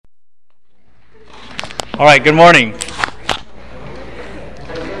All right, good morning.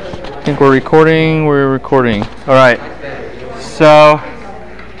 I think we're recording. All right. So,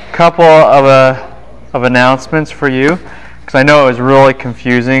 a couple of announcements for you, because I know it was really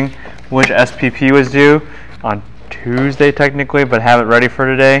confusing which SPP was due on Tuesday technically, but have it ready for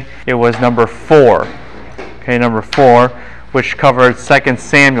today. It was number 4. Okay, number 4, which covered 2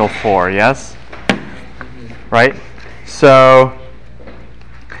 Samuel 4, yes? Right? So,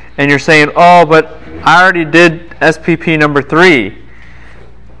 and you're saying, oh, but I already did SPP number 3.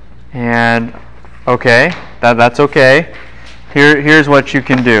 And, okay, that's okay. Here's what you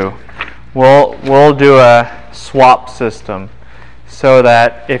can do. We'll do a swap system so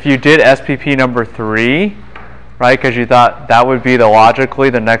that if you did SPP number 3, right, because you thought that would be logically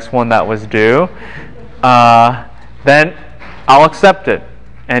the next one that was due, then I'll accept it,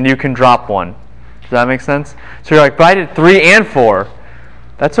 and you can drop one. Does that make sense? So you're like, but I did 3 and 4.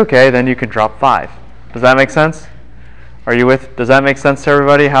 That's okay, then you can drop 5. Does that make sense? Are you with? Does that make sense to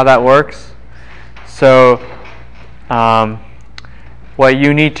everybody, how that works? So, what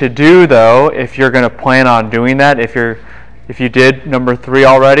you need to do, though, if you're going to plan on doing that, if you did number 3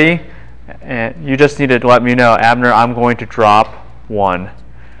 already, you just need to let me know, Abner, I'm going to drop 1.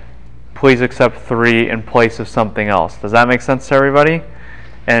 Please accept 3 in place of something else. Does that make sense to everybody?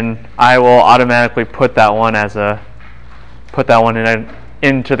 And I will automatically put that one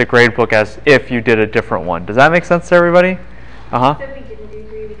into the grade book as if you did a different one. Does that make sense to everybody? So if we didn't do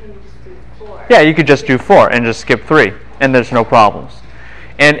 3, we can just do 4. Yeah, you could just do 4 and just skip 3, and there's no problems.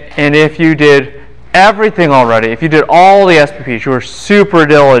 And if you did everything already, if you did all the SPPs, you were super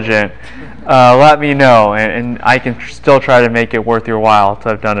diligent, let me know, and I can still try to make it worth your while to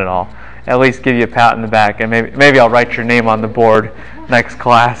have done it all. At least give you a pat in the back, and maybe I'll write your name on the board next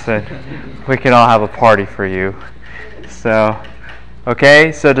class, and we can all have a party for you. So,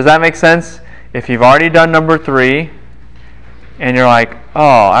 okay, so does that make sense? If you've already done number 3, and you're like, oh,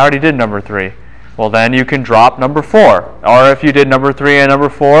 I already did number 3, well then you can drop number 4. Or if you did number 3 and number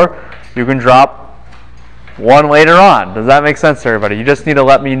 4, you can drop 1 later on. Does that make sense to everybody? You just need to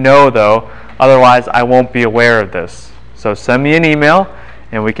let me know, though, otherwise I won't be aware of this. So send me an email,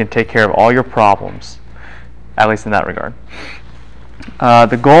 and we can take care of all your problems, at least in that regard.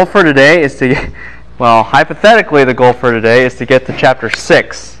 The goal for today is to, well, hypothetically the goal for today is to get to chapter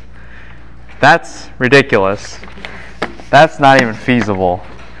 6. That's ridiculous. That's not even feasible.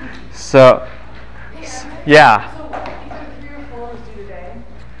 So, yeah. So either 3 or 4 is due today?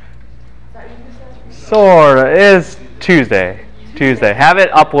 Is that what you said? Sorta. It is Tuesday. Have it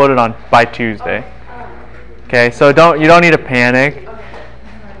uploaded by Tuesday. Okay, so you don't need to panic.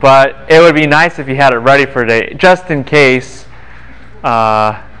 But it would be nice if you had it ready for today, just in case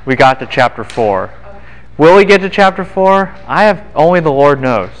we got to chapter 4. Will we get to chapter 4? Only the Lord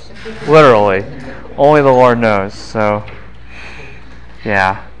knows. Literally. Only the Lord knows. So,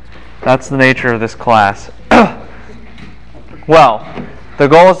 yeah. That's the nature of this class. Well, the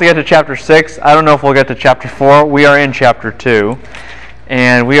goal is to get to chapter 6. I don't know if we'll get to chapter 4. We are in chapter 2.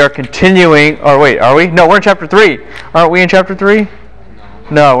 And we are continuing. Or wait, are we? No, we're in chapter 3. Aren't we in chapter 3?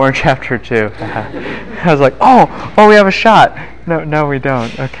 No, we're in chapter 2. I was like, oh, we have a shot. No, we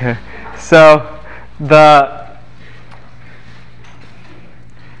don't. Okay. So,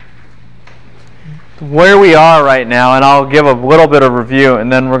 where we are right now, and I'll give a little bit of review,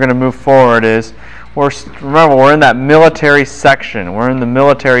 and then we're going to move forward, is, remember, we're in that military section. We're in the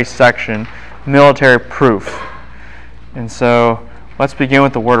military section, military proof. And so, let's begin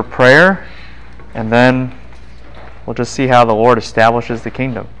with the word of prayer, and then we'll just see how the Lord establishes the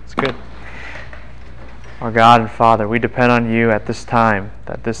kingdom. It's good. Our God and Father, we depend on you at this time,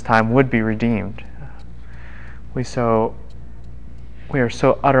 that this time would be redeemed. We are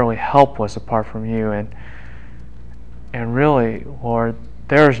so utterly helpless apart from you, and really, Lord,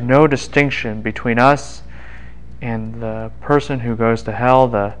 there is no distinction between us and the person who goes to hell,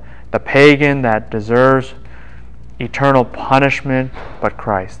 the pagan that deserves eternal punishment, but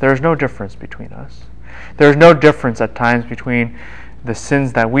Christ. There is no difference between us. There's no difference at times between the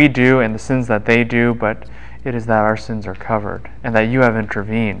sins that we do and the sins that they do, but it is that our sins are covered, and that you have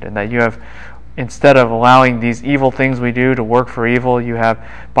intervened, and that you have, instead of allowing these evil things we do to work for evil, you have,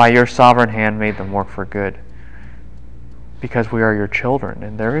 by your sovereign hand, made them work for good. Because we are your children,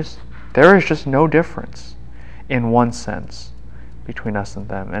 and there is just no difference, in one sense, between us and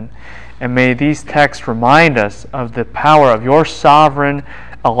them. And may these texts remind us of the power of your sovereign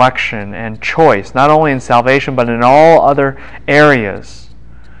election and choice, not only in salvation, but in all other areas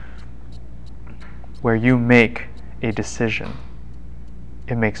where you make a decision.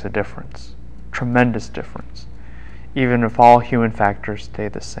 It makes a difference. Tremendous difference. Even if all human factors stay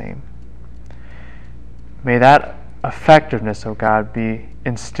the same. May that effectiveness, O God, be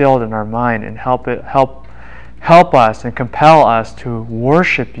instilled in our mind and help us and compel us to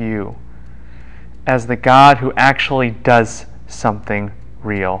worship you as the God who actually does something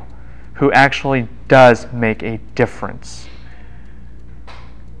real, who actually does make a difference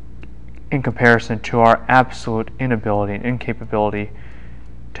in comparison to our absolute inability and incapability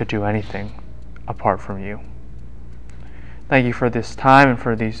to do anything apart from you. Thank you for this time and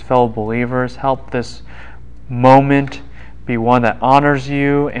for these fellow believers. Help this moment be one that honors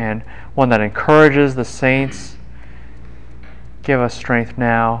you and one that encourages the saints. Give us strength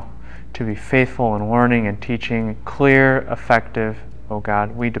now to be faithful in learning and teaching, clear, effective. Oh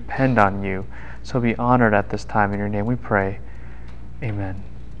God, we depend on you. So be honored at this time. In your name we pray. Amen.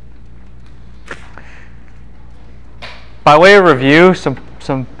 By way of review,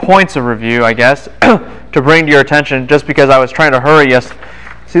 some points of review, I guess, to bring to your attention, just because I was trying to hurry. Yes,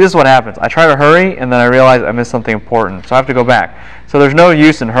 see, this is what happens. I try to hurry, and then I realize I missed something important, so I have to go back. So there's no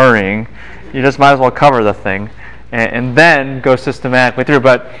use in hurrying. You just might as well cover the thing, and then go systematically through.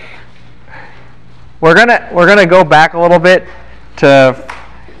 But we're gonna go back a little bit to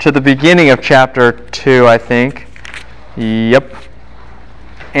the beginning of chapter 2, I think. Yep.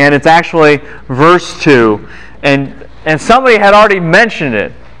 And it's actually verse 2, and somebody had already mentioned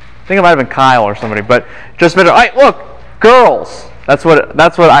it. I think it might have been Kyle or somebody, but just mentioned, hey, look, girls. That's what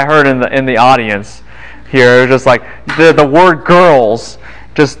I heard in the audience here. It was just like the word girls,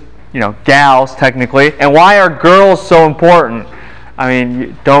 just gals technically. And why are girls so important? I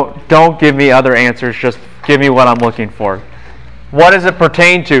mean, don't give me other answers. Just give me what I'm looking for. What does it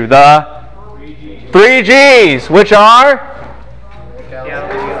pertain to? The 3 G's, which are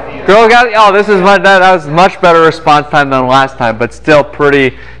girl, gal. Oh, that was much better response time than last time, but still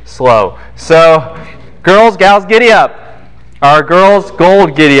pretty slow. So, girls, gals, giddy up. Are girls,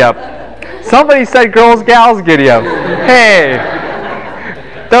 gold, giddy up. Somebody said girls, gals, giddy up. Hey,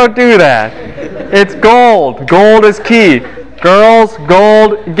 don't do that. It's gold. Gold is key. Girls,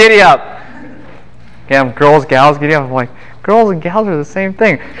 gold, giddy up. Yeah, girls, gals, giddy up. I'm like, girls and gals are the same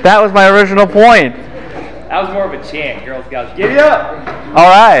thing. That was my original point. That was more of a chant. Girls, gals, giddy up. All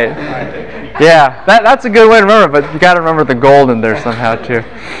right. Yeah, that's a good way to remember, but you got to remember the gold in there somehow too.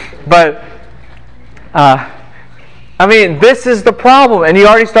 But I mean, this is the problem, and you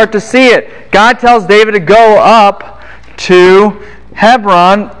already start to see it. God tells David to go up to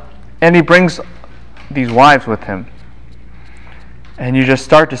Hebron, and he brings these wives with him. And you just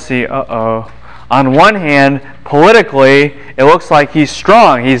start to see, on one hand, politically, it looks like he's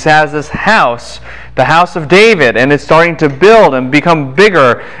strong. He has this house, the house of David, and it's starting to build and become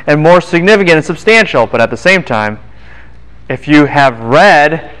bigger and more significant and substantial. But at the same time, if you have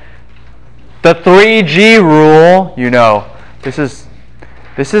read the 3G rule, this is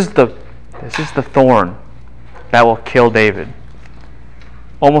the thorn that will kill David.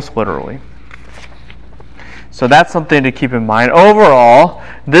 Almost literally. So that's something to keep in mind. Overall,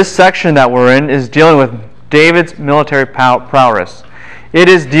 this section that we're in is dealing with David's military prowess. It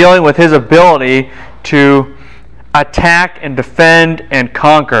is dealing with his ability to attack and defend and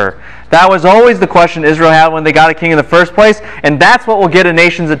conquer. That was always the question Israel had when they got a king in the first place, and that's what will get a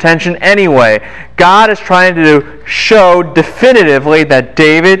nation's attention anyway. God is trying to show definitively that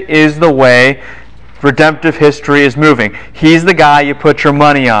David is the way redemptive history is moving. He's the guy you put your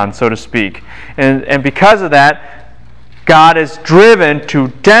money on, so to speak. And because of that, God is driven to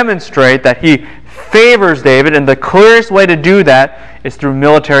demonstrate that he favors David, and the clearest way to do that is through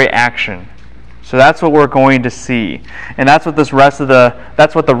military action. So that's what we're going to see. And that's what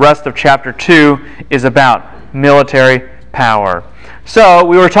the rest of chapter 2 is about, military power. So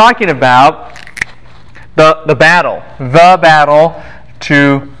we were talking about the battle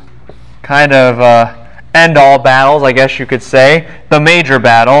to kind of end all battles, I guess you could say, the major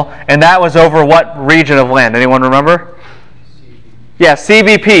battle, and that was over what region of land? Anyone remember? Yeah,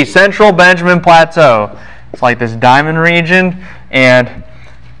 CBP, Central Benjamin Plateau. It's like this diamond region, and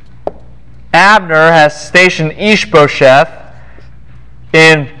Abner has stationed Ishbosheth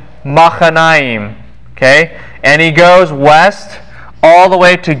in Machanaim, okay? And he goes west all the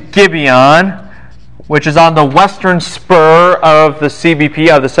way to Gibeon, which is on the western spur of the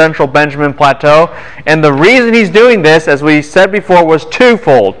CBP, of the Central Benjamin Plateau. And the reason he's doing this, as we said before, was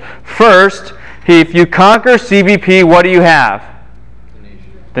twofold. First, if you conquer CBP, what do you have?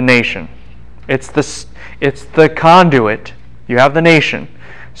 The nation. It's the conduit. You have the nation.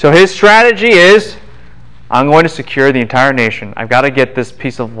 So his strategy is, I'm going to secure the entire nation. I've got to get this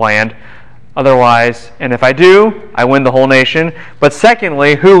piece of land. Otherwise, and if I do, I win the whole nation. But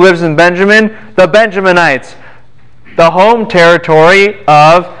secondly, who lives in Benjamin? The Benjaminites. The home territory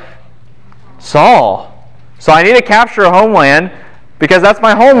of Saul. So I need to capture a homeland because that's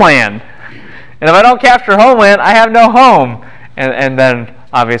my homeland. And if I don't capture homeland, I have no home. And then,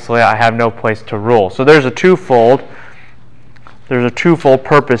 obviously, I have no place to rule. So there's a twofold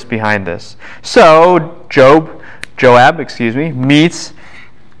purpose behind this. So Joab, meets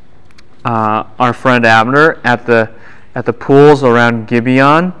our friend Abner at the pools around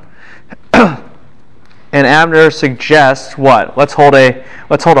Gibeon. And Abner suggests what? Let's hold a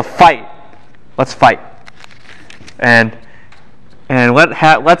fight. Let's fight. And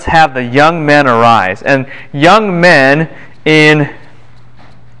let's have the young men arise. And young men in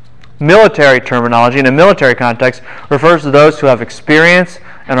military terminology, in a military context, refers to those who have experience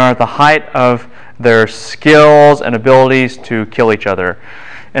and are at the height of their skills and abilities to kill each other.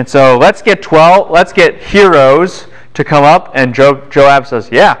 And so let's get heroes to come up, and Joab says,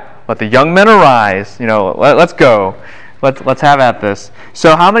 yeah, let the young men arise. Let's go. Let's have at this.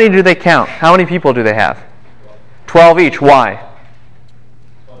 So how many do they count? How many people do they have? 12 each. Why?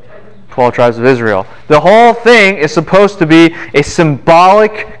 12 tribes of Israel. The whole thing is supposed to be a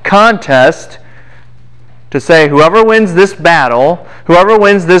symbolic contest to say whoever wins this battle, whoever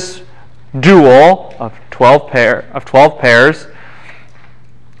wins this duel of 12 pairs,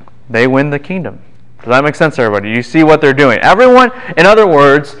 they win the kingdom. Does that make sense, everybody? You see what they're doing. Everyone, in other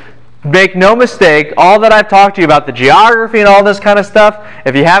words, make no mistake, all that I've talked to you about, the geography and all this kind of stuff,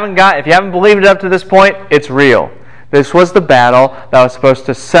 if you haven't believed it up to this point, it's real. This was the battle that was supposed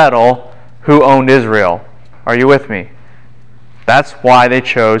to settle who owned Israel. Are you with me? That's why they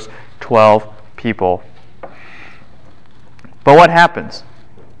chose 12 people. But what happens?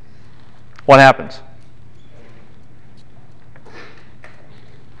 What happens?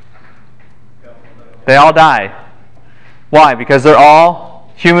 They all die. Why? Because they're all,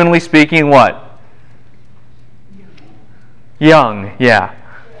 humanly speaking, what? Young, yeah.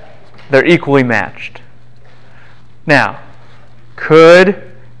 They're equally matched. Now,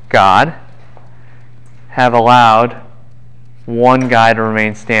 could God have allowed one guy to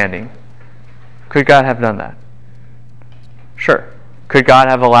remain standing? Could God have done that? Sure. Could God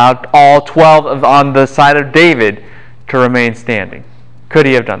have allowed all 12 on the side of David to remain standing? Could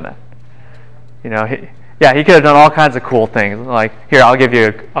he have done that? He could have done all kinds of cool things. Like, here, I'll give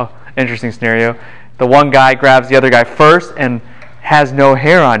you an interesting scenario. The one guy grabs the other guy first and has no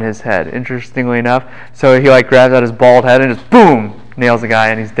hair on his head, interestingly enough. So he grabs out his bald head and just boom, nails the guy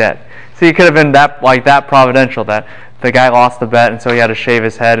and he's dead. See, it could have been that providential that the guy lost the bet and so he had to shave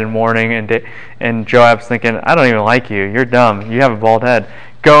his head in mourning, and Joab's thinking, I don't even like you. You're dumb. You have a bald head.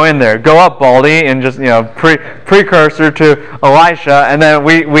 Go in there. Go up, Baldy, and just, precursor to Elisha, and then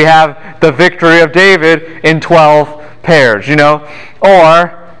we have the victory of David in 12 pairs,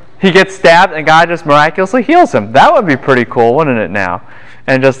 Or he gets stabbed and God just miraculously heals him. That would be pretty cool, wouldn't it now?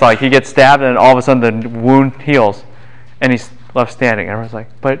 And just he gets stabbed and all of a sudden the wound heals and he's left standing. And everyone's like,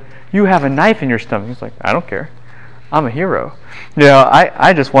 but you have a knife in your stomach. He's like, I don't care. I'm a hero.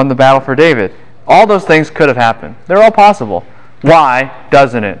 I just won the battle for David. All those things could have happened. They're all possible. Why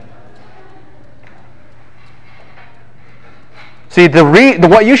doesn't it? See,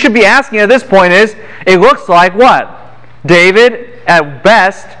 what you should be asking at this point is, it looks like what? David, at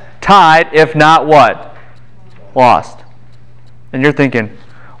best, tied, if not what? Lost. And you're thinking,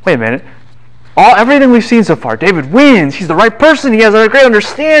 wait a minute. Everything we've seen so far, David wins. He's the right person. He has a great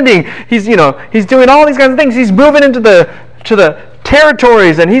understanding. He's doing all these kinds of things. He's moving into the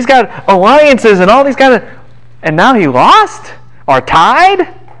territories, and he's got alliances and all these kind of. And now he lost or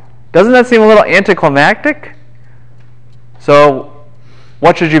tied. Doesn't that seem a little anticlimactic? So,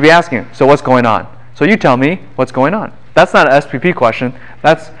 what should you be asking? So, what's going on? So, you tell me what's going on. That's not an SPP question.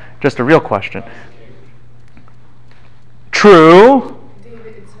 That's just a real question. True.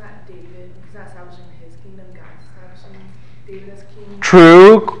 It's not David. He's not establishing his kingdom. God's establishing David as king.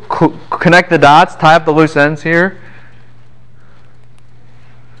 True. Connect the dots. Tie up the loose ends here.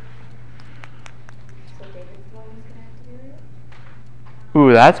 So David's the one who's going to have to do it?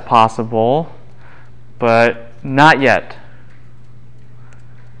 Ooh, that's possible. But not yet.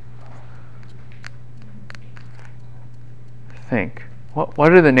 Think. What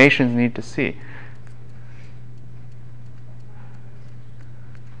do the nations need to see?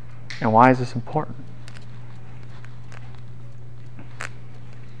 And why is this important?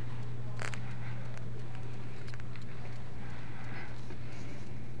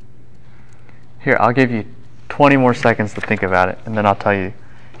 Here, I'll give you 20 more seconds to think about it, and then I'll tell you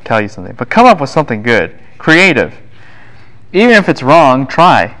something. But come up with something good, creative. Even if it's wrong,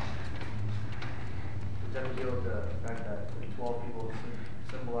 try. Does that deal with the fact that the 12 people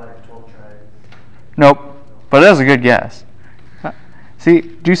symbolize 12 tribes? Nope, but that was a good guess. See,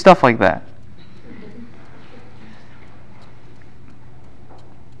 do stuff like that.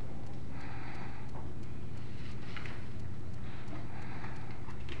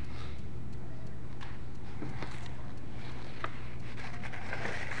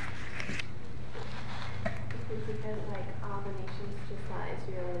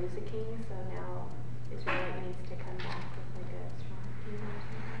 Israel lose a king, so now Israel needs to come back with like a strong king or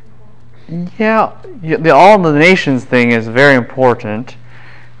something like that. Yeah, the all the nations thing is very important.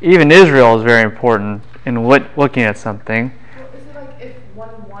 Even Israel is very important in looking at something. Well, is it like if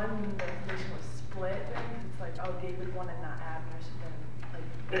one won, the nation was split? Then it's like, oh, David won and not Abner. So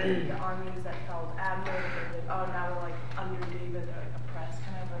then, like the armies that followed Abner, they're like, oh, now we're like under David, they're like oppressed,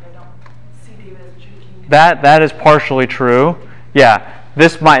 kind of, or they don't see David as a true king. That is partially true. Yeah,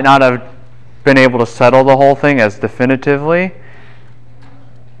 this might not have been able to settle the whole thing as definitively,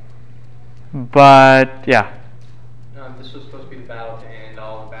 but yeah. This was supposed to be the battle to end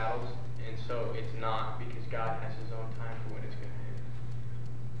all the battles, and so it's not because God has His own time for when it's going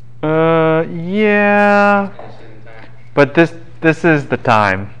to end. Yeah, And this isn't time. but this is the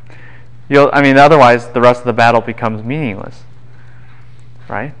time. Otherwise the rest of the battle becomes meaningless,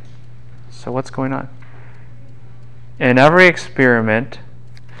 right? So what's going on? In every experiment,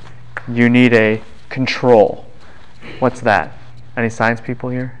 you need a control. What's that? Any science people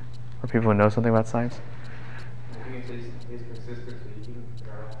here? Or people who know something about science? His consistency.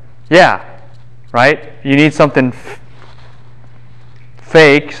 Yeah, right? You need something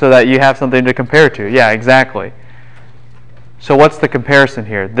fake so that you have something to compare to. Yeah, exactly. So what's the comparison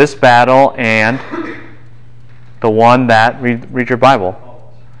here? This battle and the one that, read your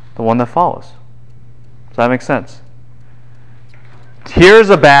Bible, the one that follows. Does that make sense? Here's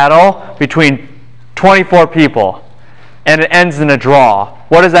a battle between 24 people, and it ends in a draw.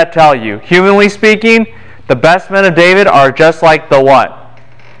 What does that tell you? Humanly speaking, the best men of David are just like the what?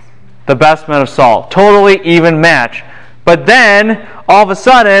 The best men of Saul. Totally even match. But then, all of a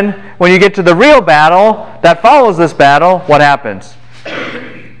sudden, when you get to the real battle that follows this battle, what happens?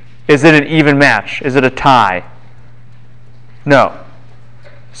 Is it an even match? Is it a tie? No.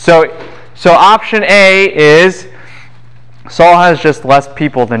 So option A is Saul has just less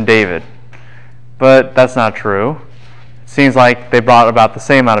people than David. But that's not true. It seems like they brought about the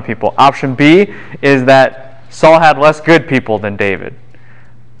same amount of people. Option B is that Saul had less good people than David.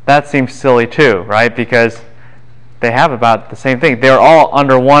 That seems silly too, right? Because they have about the same thing. They're all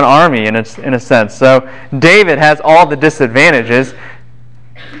under one army in a sense. So David has all the disadvantages.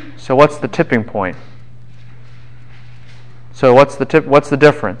 So what's the tipping point? So what's the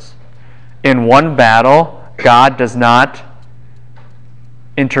difference? In one battle, God does not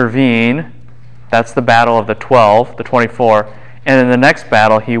intervene. That's the battle of the 12, the 24. And in the next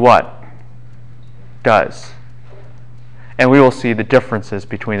battle, he what? Does. And we will see the differences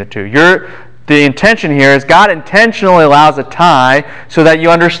between the two. The intention here is God intentionally allows a tie so that you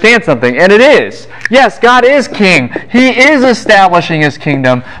understand something. And it is. Yes, God is king. He is establishing His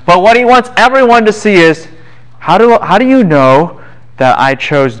kingdom. But what He wants everyone to see is, how do you know that I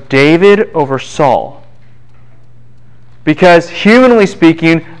chose David over Saul? Because humanly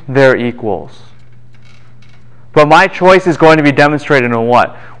speaking, they're equals. But my choice is going to be demonstrated in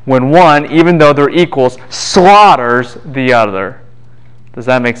what? When one, even though they're equals, slaughters the other. Does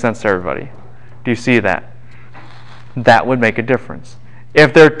that make sense to everybody? Do you see that? That would make a difference.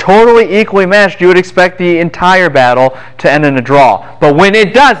 If they're totally equally matched, you would expect the entire battle to end in a draw. But when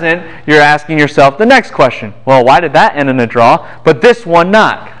it doesn't, you're asking yourself the next question. Well, why did that end in a draw, but this one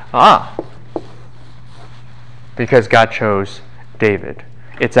not? Because God chose David.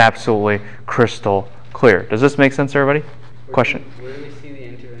 It's absolutely crystal clear. Does this make sense to everybody? Question? Where do we see the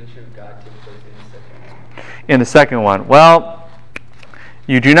intervention of God take place in the second one? In the second one, well,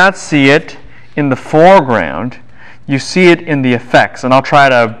 you do not see it in the foreground. You see it in the effects, and I'll try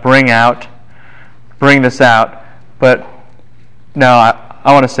to bring this out. But no,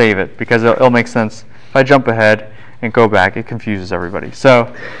 I want to save it because it'll make sense. If I jump ahead and go back, it confuses everybody.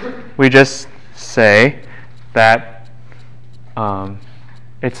 So we just say that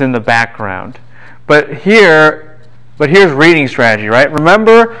it's in the background. But here's reading strategy, right?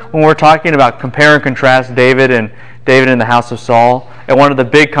 Remember when we're talking about compare and contrast David in the house of Saul? And one of the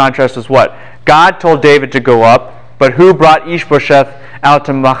big contrasts was what? God told David to go up, but who brought Ishbosheth out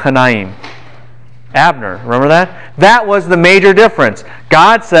to Mahanaim? Abner. Remember that? That was the major difference.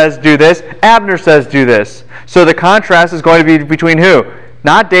 God says do this, Abner says do this. So the contrast is going to be between who?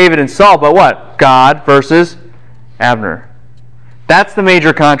 Not David and Saul, but what? God versus Abner. That's the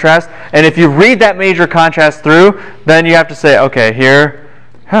major contrast. And if you read that major contrast through, then you have to say, okay, here,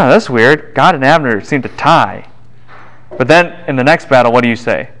 that's weird. God and Abner seem to tie. But then in the next battle, what do you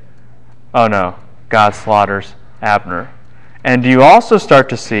say? Oh no, God slaughters Abner. And you also start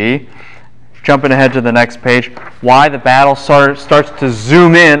to see, jumping ahead to the next page, why the battle starts to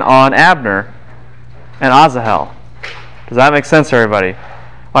zoom in on Abner and Asahel. Does that make sense to everybody?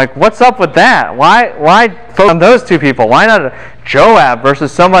 Like, what's up with that? Why focus on those two people? Why not Joab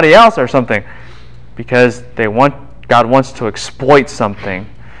versus somebody else or something? Because God wants to exploit something.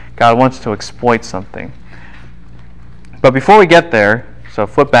 God wants to exploit something. But before we get there, so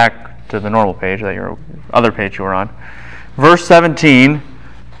flip back to the normal page, other page you were on. Verse 17,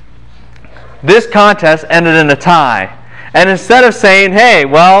 this contest ended in a tie. And instead of saying, hey,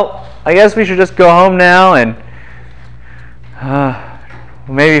 well, I guess we should just go home now and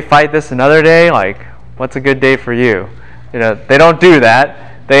maybe fight this another day, like, what's a good day for you? They don't do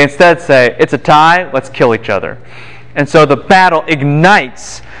that. They instead say, it's a tie, let's kill each other. And so the battle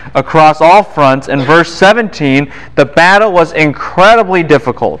ignites across all fronts. In verse 17, the battle was incredibly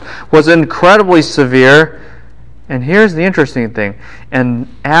difficult, was incredibly severe. And here's the interesting thing. And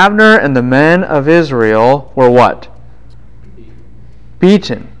Abner and the men of Israel were what?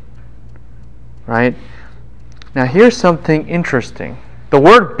 Beaten. Right? Now here's something interesting. The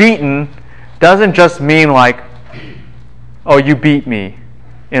word beaten doesn't just mean like, oh, you beat me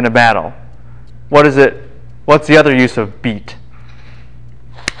in a battle. What is it? What's the other use of beat?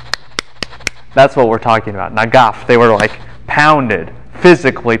 That's what we're talking about. Nagaf. They were like pounded,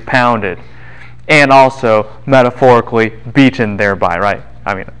 physically pounded, and also metaphorically beaten thereby, right?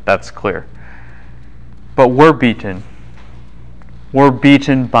 I mean, that's clear. But we're beaten. We're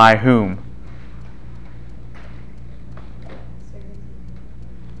beaten by whom?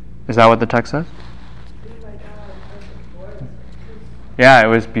 Is that what the text says? Yeah, it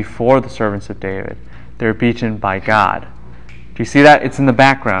was before the servants of David. They're beaten by God. Do you see that? It's in the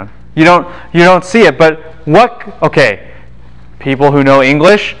background. You don't see it, but okay, people who know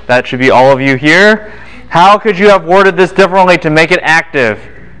English, that should be all of you here. How could you have worded this differently to make it active?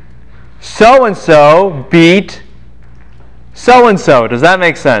 So-and-so beat so-and-so. Does that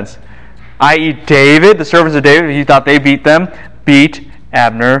make sense? I.e. David, the servants of David, he thought they beat them, beat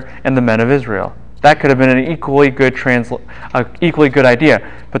Abner and the men of Israel. That could have been an equally good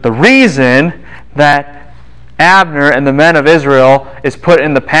idea. But the reason that Abner and the men of Israel is put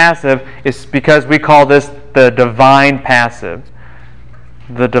in the passive is because we call this the divine passive.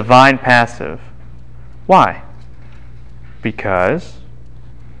 The divine passive. Why? Because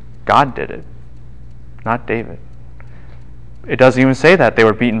God did it, not David. It doesn't even say that they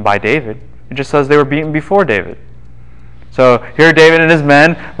were beaten by David. It just says they were beaten before David. So here are David and his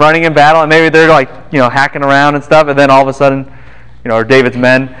men running in battle, and maybe they're like, hacking around and stuff, and then all of a sudden, or David's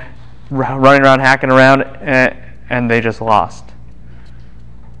men running around hacking around, and they just lost.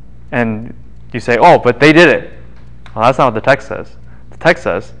 And you say, oh, but they did it. Well, that's not what the text says. The text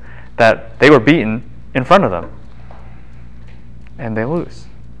says that they were beaten in front of them, and they lose.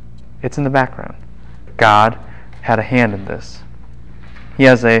 It's in the background. God had a hand in this. He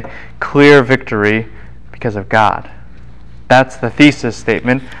has a clear victory because of God. That's the thesis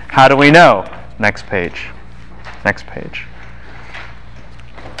statement. How do we know? Next page. Next page.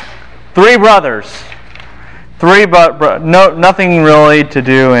 Three brothers. Nothing really to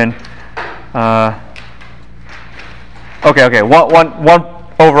do in. Okay. One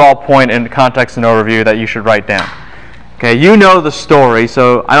overall point in context and overview that you should write down. Okay, you know the story,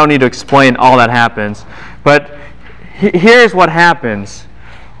 so I don't need to explain all that happens. But here's what happens.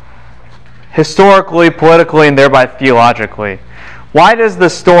 Historically, politically, and thereby theologically. Why does the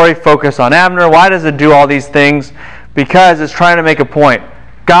story focus on Abner? Why does it do all these things? Because it's trying to make a point.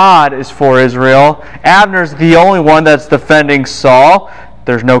 God is for Israel. Abner's the only one that's defending Saul.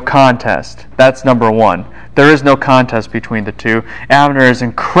 There's no contest. That's number one. There is no contest between the two. Abner is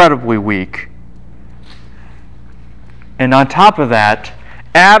incredibly weak. And on top of that,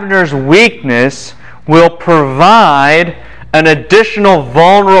 Abner's weakness will provide an additional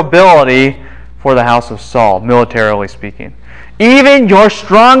vulnerability for the house of Saul, militarily speaking. Even your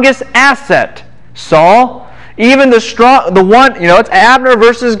strongest asset, Saul, even the one, it's Abner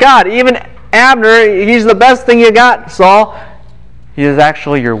versus God. Even Abner, he's the best thing you got, Saul. He is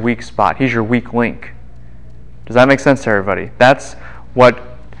actually your weak spot. He's your weak link. Does that make sense to everybody? That's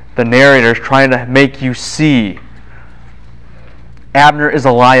what the narrator is trying to make you see. Abner is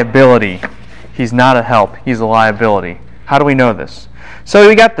a liability. He's not a help. He's a liability. How do we know this? So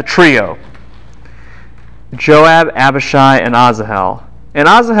we got the trio. Joab, Abishai, and Asahel. And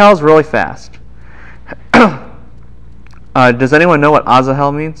Asahel is really fast. Does anyone know what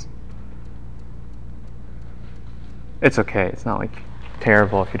Asahel means? It's okay. It's not like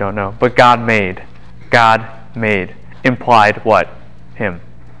terrible if you don't know. But God made. God made. Implied what? Him.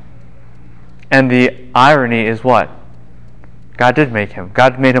 And the irony is what? God did make him.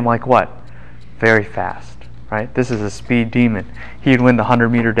 God made him like what? Very fast. Right? This is a speed demon. He'd win the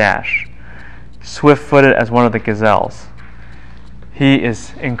 100-meter dash. Swift-footed as one of the gazelles.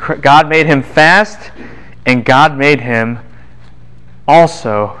 God made him fast, and God made him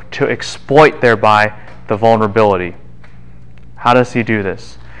also to exploit thereby the vulnerability. How does he do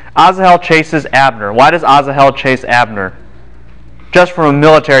this? Asahel chases Abner. Why does Asahel chase Abner? Just from a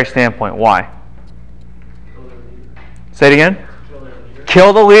military standpoint, why? Say it again.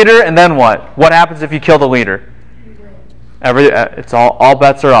 Kill the leader, and then what? What happens if you kill the leader? It's all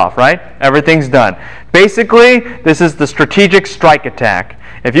bets are off, right? Everything's done. Basically, this is the strategic strike attack.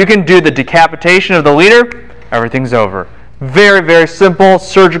 If you can do the decapitation of the leader, everything's over. Very, very simple,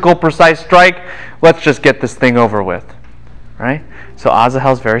 surgical, precise strike. Let's just get this thing over with, right? So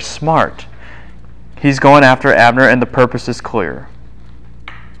Asahel's very smart. He's going after Abner, and the purpose is clear.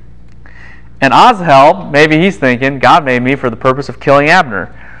 And Asahel, maybe he's thinking, God made me for the purpose of killing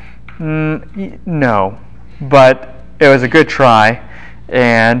Abner. No, but it was a good try,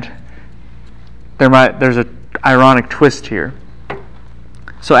 and there's an ironic twist here.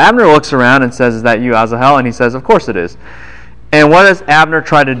 So Abner looks around and says, "Is that you, Asahel?" And he says, "Of course it is." And what does Abner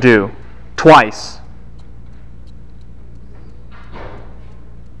try to do? Twice.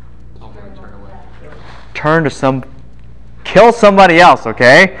 Kill somebody else,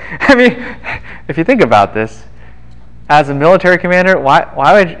 okay? I mean, if you think about this, as a military commander,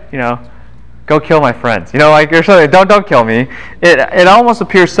 why would go kill my friends? Like you're saying, don't kill me. It almost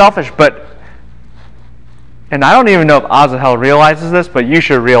appears selfish, and I don't even know if Asahel realizes this, but you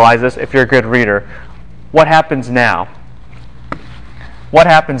should realize this if you're a good reader. What happens now? What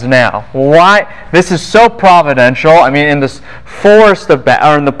happens now? Why? This is so providential. I mean, in this forest of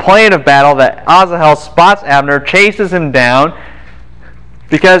or in the plain of battle, that Asahel spots Abner, chases him down.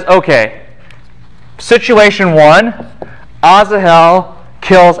 Because, okay, situation 1, Asahel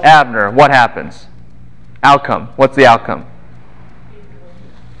kills Abner. What happens? Outcome. What's the outcome?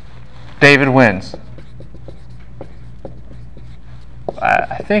 David wins.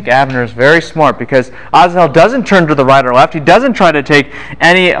 I think Abner is very smart, because Asahel doesn't turn to the right or left. He doesn't try to take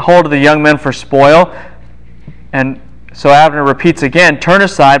any hold of the young men for spoil. And so Abner repeats again, turn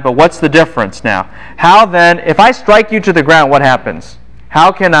aside, but what's the difference now? How then, if I strike you to the ground, what happens?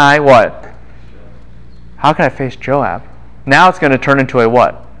 How can I what? How can I face Joab? Now it's going to turn into a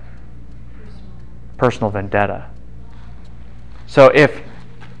what? Personal vendetta. So if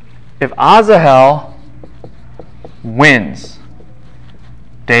Asahel wins,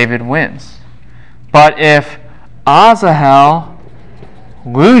 David wins. But if Asahel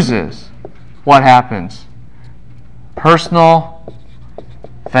loses, what happens? Personal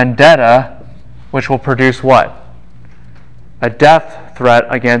vendetta, which will produce what? A death threat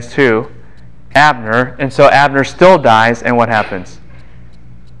against who? Abner. And so Abner still dies, and what happens?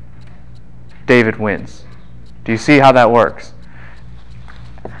 David wins. Do you see how that works?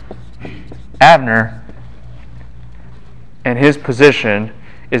 Abner, in his position,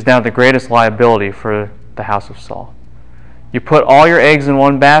 is now the greatest liability for the house of Saul. You put all your eggs in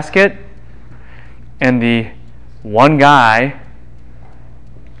one basket, and the one guy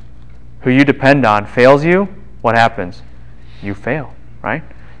who you depend on fails you, what happens? You fail, right?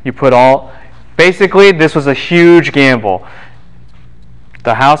 You put all... Basically, this was a huge gamble.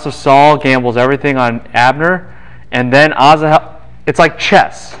 The house of Saul gambles everything on Abner, and then Asahel... It's like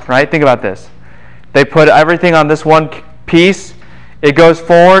chess, right? Think about this. They put everything on this one piece. It goes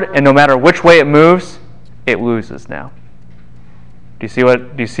forward, and no matter which way it moves, it loses now. Do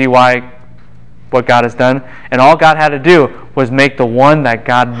you see why what God has done? And all God had to do was make the one that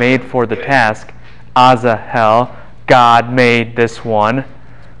God made for the task, Asahel. God made this one,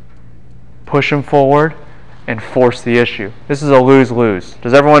 push him forward, and force the issue. This is a lose-lose.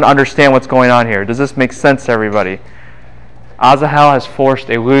 Does everyone understand what's going on here? Does this make sense to everybody? Asahel has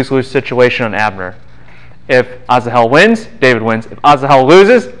forced a lose-lose situation on Abner. If Asahel wins, David wins. If Asahel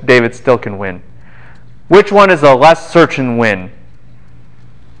loses, David still can win. Which one is a less certain win?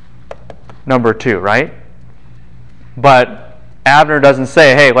 Number 2, right? But Abner doesn't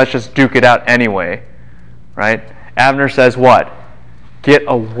say, hey, let's just duke it out anyway. Right? Abner says what? Get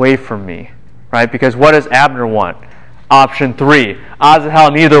away from me. Right? Because what does Abner want? Option 3.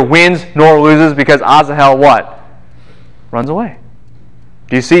 Asahel neither wins nor loses, because Asahel what? Runs away.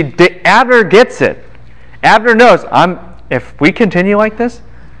 Do you see? Abner gets it. Abner knows, if we continue like this,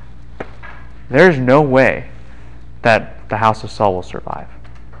 there's no way that the house of Saul will survive.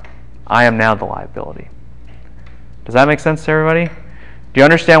 I am now the liability. Does that make sense to everybody? Do you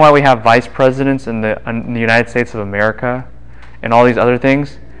understand why we have vice presidents in the United States of America and all these other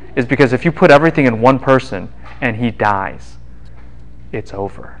things? Is because if you put everything in one person and he dies, it's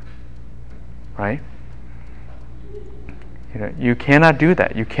over. Right? You cannot do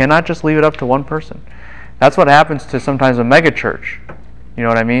that. You cannot just leave it up to one person. That's what happens to sometimes a mega church. You know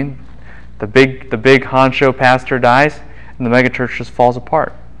what I mean? The big honcho pastor dies, and the mega church just falls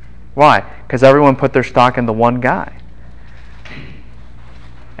apart. Why? Because everyone put their stock in the one guy.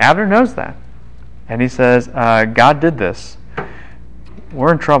 Abner knows that. And he says, God did this.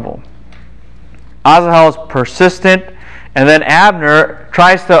 We're in trouble. Asahel is persistent, and then Abner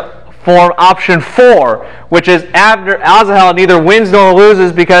tries to form option 4, which is Asahel neither wins nor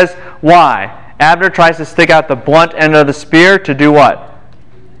loses because, why? Abner tries to stick out the blunt end of the spear to do what?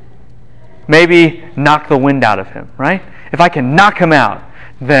 Maybe knock the wind out of him, right? If I can knock him out,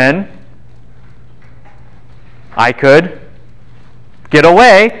 then I could get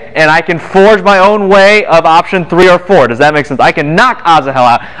away, and I can forge my own way of option 3 or 4. Does that make sense? I can knock Asahel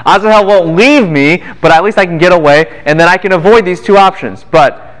out. Asahel won't leave me, but at least I can get away, and then I can avoid these 2 options.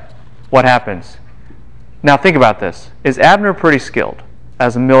 But what happens? Now think about this. Is Abner pretty skilled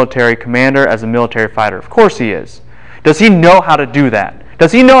as a military commander, as a military fighter? Of course he is. Does he know how to do that?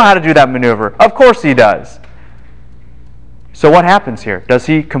 Does he know how to do that maneuver? Of course he does. So what happens here? Does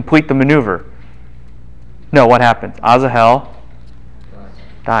he complete the maneuver? No, what happens? Asahel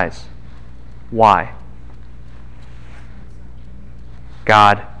dies. Why?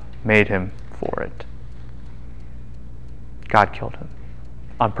 God made him for it. God killed him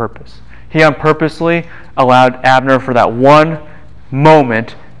on purpose. He unpurposely allowed Abner for that one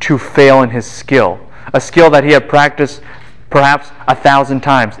moment to fail in his skill. A skill that he had practiced perhaps 1,000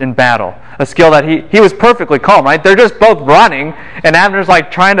 times in battle. A skill that he was perfectly calm, right? They're just both running, and Abner's like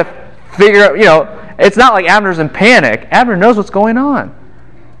trying to figure, it's not like Abner's in panic. Abner knows what's going on.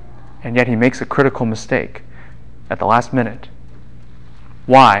 And yet he makes a critical mistake at the last minute.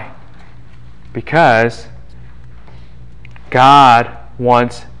 Why? Because God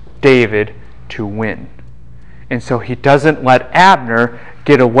wants David to win. And so he doesn't let Abner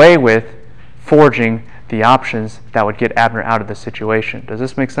get away with forging the options that would get Abner out of the situation. Does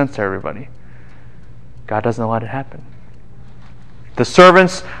this make sense to everybody? God doesn't let it happen. The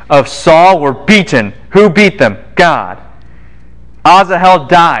servants of Saul were beaten. Who beat them? God. Asahel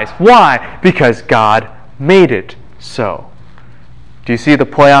dies. Why? Because God made it so. Do you see the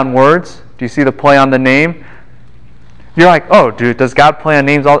play on words? Do you see the play on the name? You're like, oh, dude, does God play on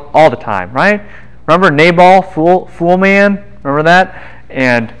names all the time, right? Remember Nabal, fool man? Remember that?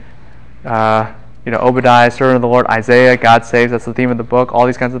 And, Obadiah, servant of the Lord. Isaiah, God saves. That's the theme of the book. All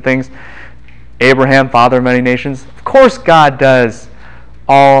these kinds of things. Abraham, father of many nations. Of course God does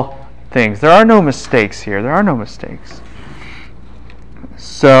all things. There are no mistakes here. There are no mistakes.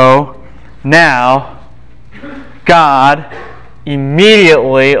 So, now, God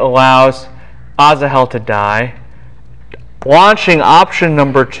immediately allows Asahel to die, launching option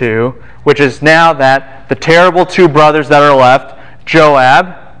number 2, which is now that the terrible 2 brothers that are left,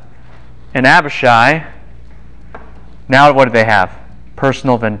 Joab and Abishai, now what do they have?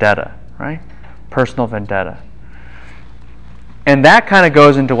 Personal vendetta, right? Personal vendetta. And that kind of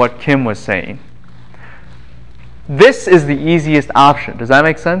goes into what Kim was saying. This is the easiest option. Does that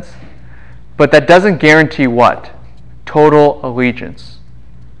make sense? But that doesn't guarantee what? Total allegiance.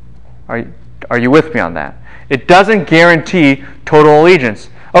 Are you with me on that? It doesn't guarantee total allegiance.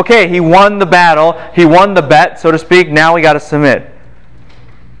 Okay, he won the battle. He won the bet, so to speak. Now we got to submit.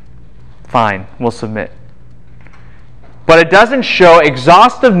 Fine, we'll submit. But it doesn't show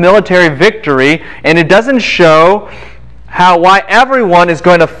exhaustive military victory, and it doesn't show why everyone is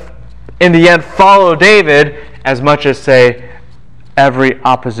going to, in the end, follow David, as much as say every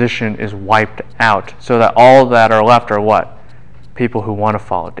opposition is wiped out, so that all that are left are what? People who want to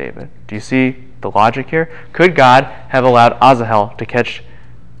follow David. Do you see the logic here? Could God have allowed Asahel to catch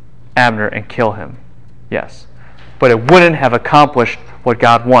Abner and kill him? Yes. But it wouldn't have accomplished what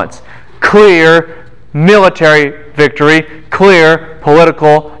God wants. Clear military victory, clear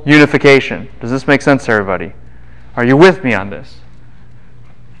political unification. Does this make sense to everybody? Are you with me on this?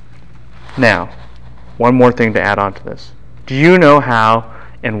 Now, one more thing to add on to this. Do you know how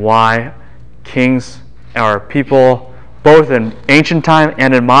and why kings or people, both in ancient time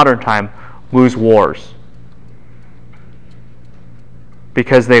and in modern time, lose wars?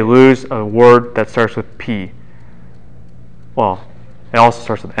 Because they lose a word that starts with P. Well, it also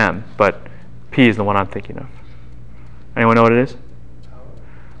starts with M, but P is the one I'm thinking of. Anyone know what it is?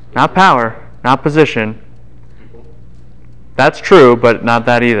 Not power, not position. That's true, but not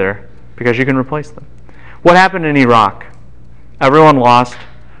that either, because you can replace them. What happened in Iraq? Everyone lost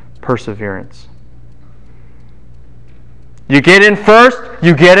perseverance. You get in first,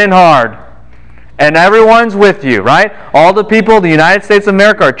 you get in hard. And everyone's with you, right? All the people of the United States of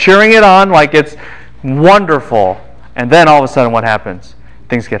America are cheering it on like it's wonderful. And then all of a sudden what happens?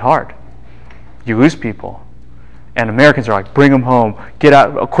 Things get hard. you lose people. And Americans are like, bring them home, get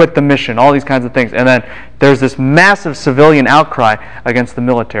out, quit the mission, all these kinds of things. And then there's this massive civilian outcry against the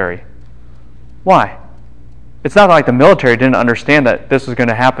military. Why? It's not like the military didn't understand that this was going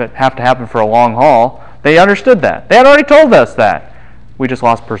to have to happen for a long haul. They understood that. They had already told us that. We just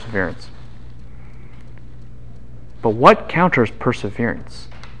lost perseverance. But what counters perseverance?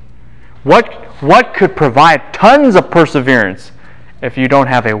 What could provide tons of perseverance if you don't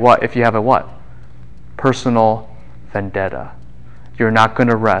have a what? If you have a what? Personal vendetta. You're not going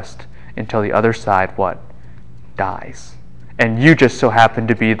to rest until the other side what? Dies. And you just so happen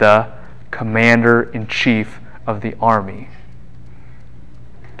to be the commander-in-chief of the army.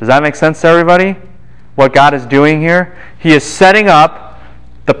 Does that make sense to everybody? What God is doing here? He is setting up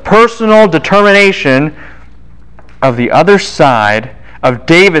the personal determination of the other side, of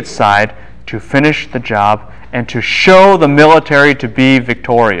David's side, to finish the job and to show the military to be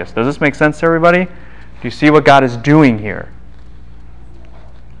victorious. Does this make sense to everybody? Do you see what God is doing here?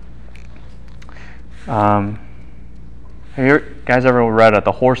 Have you guys ever read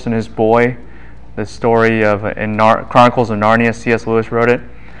The Horse and His Boy? The story of in Chronicles of Narnia. C.S. Lewis wrote it.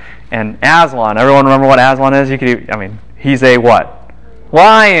 And Aslan, everyone remember what Aslan is? He's a what?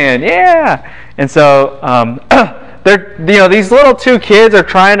 Lion, yeah. And so these little two kids are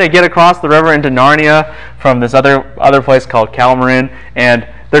trying to get across the river into Narnia from this other place called Calmarin, and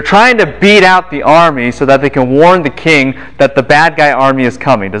they're trying to beat out the army so that they can warn the king that the bad guy army is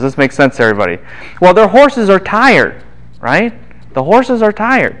coming. Does this make sense to everybody? Well, their horses are tired, right? The horses are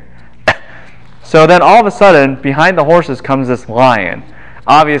tired. So then all of a sudden, behind the horses comes this lion.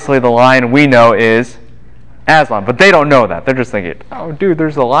 Obviously, the lion we know is Aslan, but they don't know that. They're just thinking, oh, dude,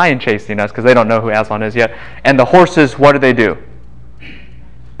 there's a lion chasing us, because they don't know who Aslan is yet. And the horses, what do?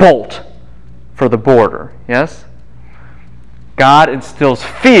 Bolt for the border, yes? God instills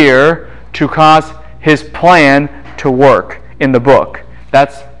fear to cause His plan to work in the book.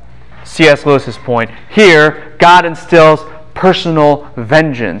 That's C.S. Lewis's point. Here, God instills personal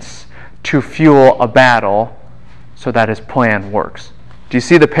vengeance to fuel a battle so that His plan works. Do you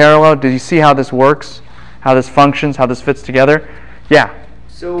see the parallel? Do you see how this works? How this functions? How this fits together? Yeah.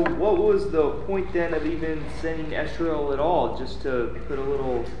 So what was the point then of even sending Esrael at all? Just to put a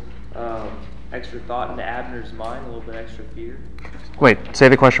little extra thought into Abner's mind, a little bit extra fear? Wait, say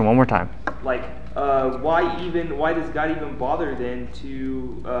the question one more time. Like, why does God even bother then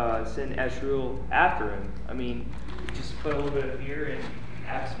to send Esrael after him? I mean, just put a little bit of fear in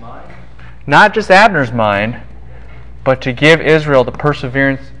Ab's mind? Not just Abner's mind, but to give Israel the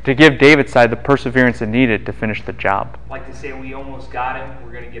perseverance, to give David's side the perseverance it needed to finish the job. Like to say, we almost got him,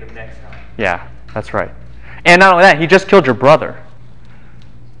 we're going to get him next time. Yeah, that's right. And not only that, he just killed your brother.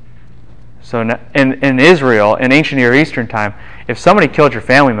 So in Israel, in ancient Near Eastern time, if somebody killed your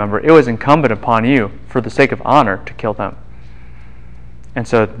family member, it was incumbent upon you, for the sake of honor, to kill them. And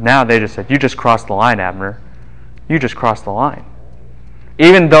so now they just said, you just crossed the line, Abner. You just crossed the line.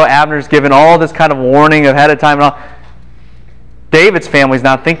 Even though Abner's given all this kind of warning ahead of time and all, David's family's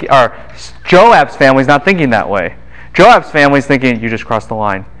not thinking, or Joab's family's not thinking that way. Joab's family's thinking, you just crossed the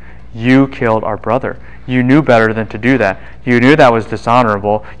line. You killed our brother. You knew better than to do that. You knew that was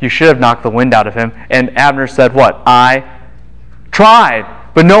dishonorable. You should have knocked the wind out of him. And Abner said what? I tried.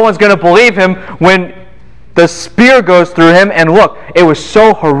 But no one's going to believe him when the spear goes through him. And look, it was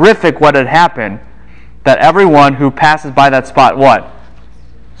so horrific what had happened that everyone who passes by that spot, what?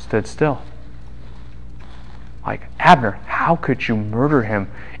 Stood still. Like, Abner, how could you murder him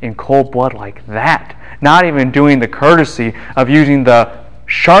in cold blood like that? Not even doing the courtesy of using the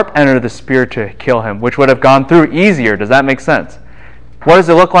sharp end of the spear to kill him, which would have gone through easier. Does that make sense? What does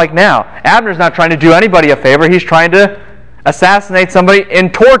it look like now? Abner's not trying to do anybody a favor. He's trying to assassinate somebody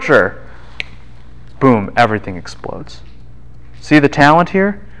in torture. Boom, everything explodes. See the talent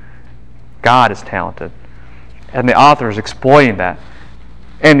here? God is talented. And the author is exploiting that.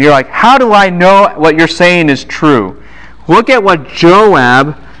 And you're like, how do I know what you're saying is true? Look at what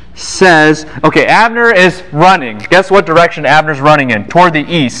Joab says. Okay, Abner is running. Guess what direction Abner's running in? Toward the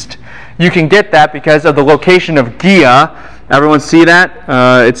east. You can get that because of the location of Giah. Everyone see that?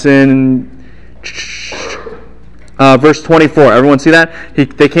 It's in verse 24. Everyone see that?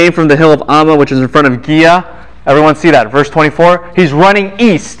 They came from the hill of Ammah, which is in front of Giah. Everyone see that? Verse 24. He's running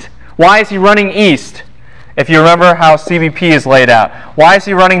east. Why is he running east? If you remember how CBP is laid out. Why is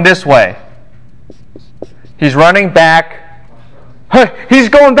he running this way? He's running back. He's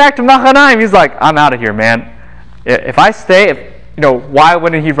going back to Mahanaim. He's like, I'm out of here, man. If I stay, why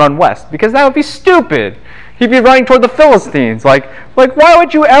wouldn't he run west? Because that would be stupid. He'd be running toward the Philistines. Like why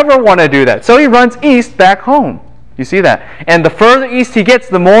would you ever want to do that? So he runs east back home. You see that? And the further east he gets,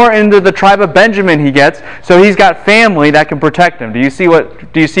 the more into the tribe of Benjamin he gets. So he's got family that can protect him. Do you see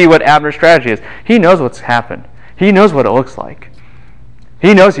what Abner's strategy is? He knows what's happened. He knows what it looks like.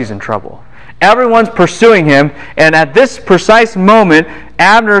 He knows he's in trouble. Everyone's pursuing him, and at this precise moment,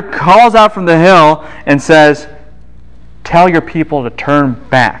 Abner calls out from the hill and says, "Tell your people to turn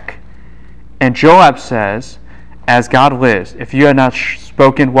back." And Joab says, "As God lives, if you had not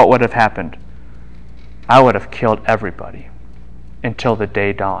spoken, what would have happened? I would have killed everybody until the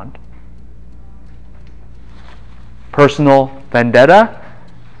day dawned." Personal vendetta?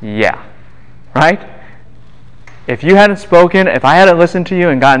 Yeah. Right? If you hadn't spoken, if I hadn't listened to you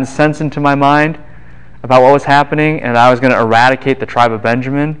and gotten sense into my mind about what was happening and I was going to eradicate the tribe of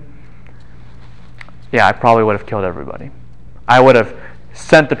Benjamin, yeah, I probably would have killed everybody. I would have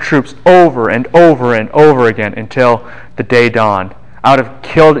sent the troops over and over and over again until the day dawned. I would have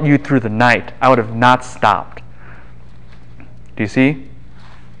killed you through the night. I would have not stopped. Do you see?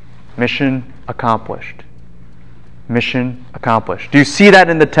 Mission accomplished. Mission accomplished. Do you see that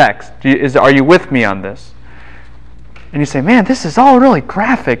in the text? Are you with me on this? And you say, man, this is all really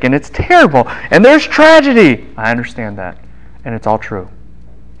graphic and it's terrible and there's tragedy. I understand that. And it's all true.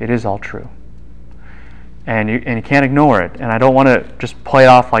 It is all true. And you can't ignore it. And I don't want to just play it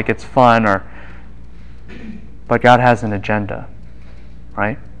off like it's fun but God has an agenda.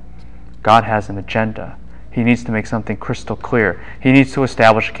 Right? God has an agenda. He needs to make something crystal clear. He needs to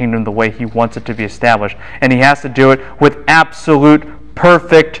establish a kingdom the way He wants it to be established. And He has to do it with absolute,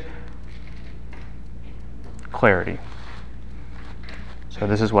 perfect clarity. So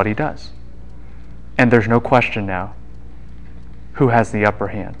this is what He does. And there's no question now who has the upper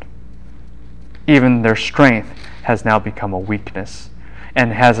hand. Even their strength has now become a weakness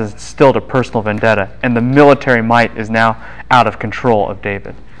and has instilled a personal vendetta. And the military might is now out of control of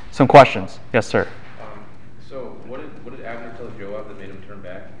David. Some questions? Yes, sir. So what did Abner tell Joab that made him turn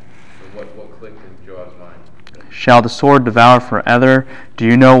back? Or what clicked in Joab's mind? Shall the sword devour forever? Do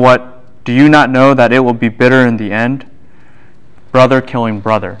you not know that it will be bitter in the end? Brother killing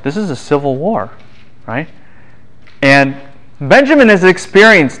brother. This is a civil war, right? And Benjamin has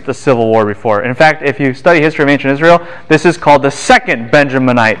experienced the civil war before. In fact, if you study history of ancient Israel, this is called the second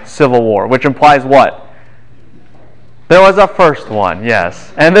Benjaminite civil war, which implies what? There was a first one,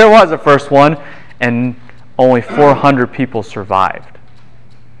 yes. And there was a first one, and only 400 people survived.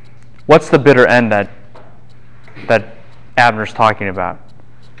 What's the bitter end that Abner's talking about?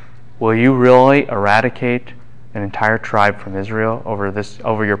 Will you really eradicate an entire tribe from Israel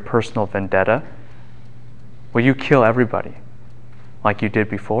over your personal vendetta? Will you kill everybody like you did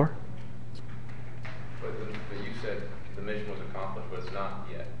before? But you said the mission was accomplished, but it's not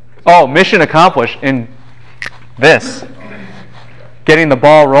yet. Oh, mission accomplished in this. Getting the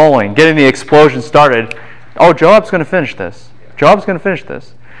ball rolling, getting the explosion started. Oh, Joab's going to finish this. Joab's going to finish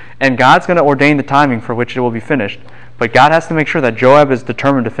this. And God's going to ordain the timing for which it will be finished. But God has to make sure that Joab is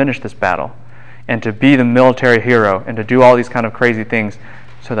determined to finish this battle and to be the military hero and to do all these kind of crazy things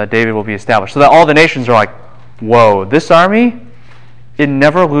so that David will be established. So that all the nations are like, whoa, this army, it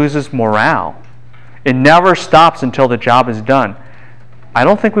never loses morale. It never stops until the job is done. I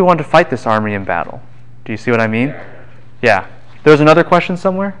don't think we want to fight this army in battle. Do you see what I mean? Yeah. There's another question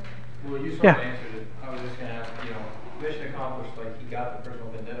somewhere? Well, you sort Yeah. of answered it. I was just going to ask, mission accomplished, like he got the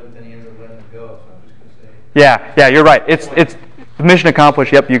personal vendetta, but then he ends up letting it go, so I'm just going to say. Yeah, you're right. It's the mission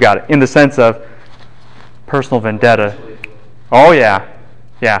accomplished. Yep, you got it. In the sense of personal vendetta. Oh yeah.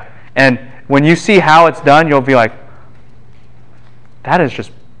 And when you see how it's done, you'll be like, that is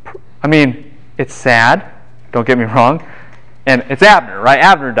just, it's sad. Don't get me wrong. And it's Abner, right?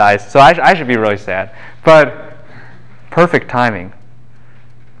 Abner dies, so I should be really sad. But perfect timing.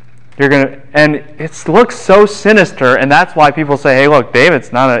 And it looks so sinister, and that's why people say, hey, look,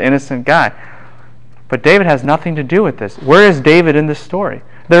 David's not an innocent guy. But David has nothing to do with this. Where is David in this story?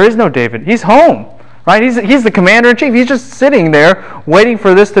 There is no David. He's home, right? He's the commander-in-chief. He's just sitting there waiting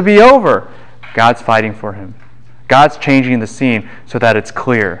for this to be over. God's fighting for him. God's changing the scene so that it's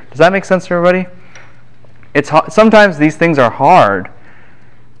clear. Does that make sense to everybody? Sometimes these things are hard,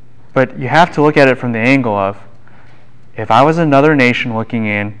 but you have to look at it from the angle of, if I was another nation looking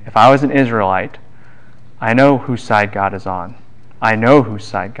in, if I was an Israelite, I know whose side God is on. I know whose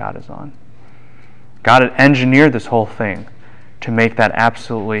side God is on. God had engineered this whole thing to make that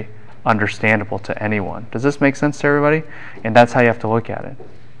absolutely understandable to anyone. Does this make sense to everybody? And that's how you have to look at it.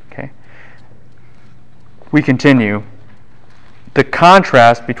 Okay. We continue. The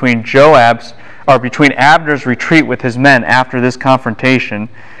contrast between Abner's retreat with his men after this confrontation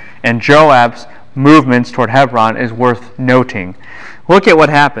and Joab's movements toward Hebron is worth noting. Look at what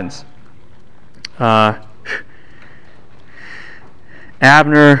happens.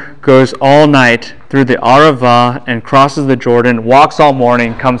 Abner goes all night through the Arava and crosses the Jordan, walks all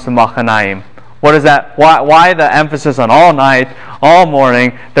morning, comes to Machanaim. What is that? Why the emphasis on all night, all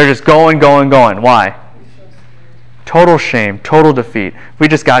morning? They're just going. Why? Total shame, total defeat. We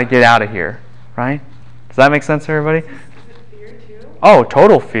just got to get out of here, right? Does that make sense to everybody? Is it fear too? Oh,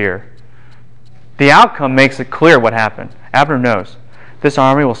 total fear. The outcome makes it clear what happened. Abner knows. This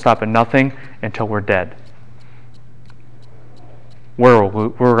army will stop at nothing until we're dead. We're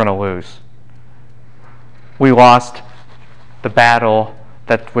going to lose. We lost the battle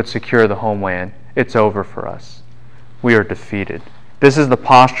that would secure the homeland. It's over for us. We are defeated. This is the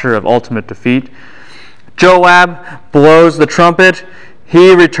posture of ultimate defeat. Joab blows the trumpet.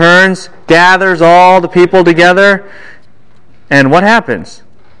 He returns, gathers all the people together. And what happens?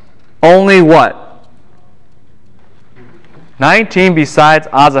 Only what? 19 besides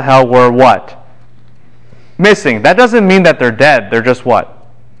Asahel were what? Missing. That doesn't mean that they're dead. They're just what?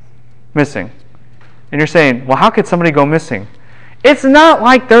 Missing. And you're saying, well, how could somebody go missing? It's not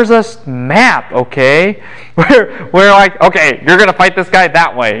like there's a map, okay? We're like, okay, you're going to fight this guy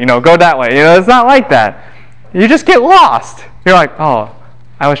that way. Go that way. It's not like that. You just get lost. You're like, oh,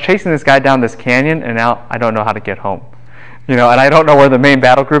 I was chasing this guy down this canyon, and now I don't know how to get home. And I don't know where the main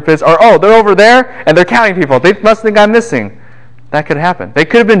battle group is. Or, oh, they're over there, and they're counting people. They must think I'm missing. That could happen. They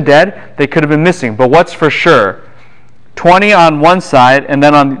could have been dead. They could have been missing. But what's for sure? 20 on one side, and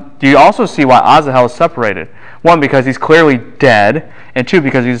then do you also see why Asahel is separated? One, because he's clearly dead, and two,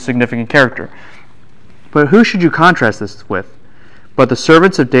 because he's a significant character. But who should you contrast this with? But the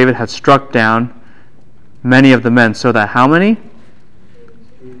servants of David had struck down many of the men, so that how many?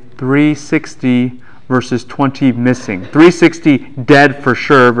 360 versus 20 missing. 360 dead for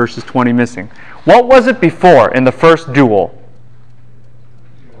sure versus 20 missing. What was it before in the first duel?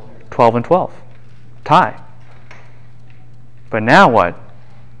 12 and 12. Tie. But now what?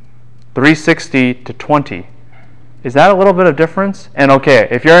 360 to 20. Is that a little bit of difference? And okay,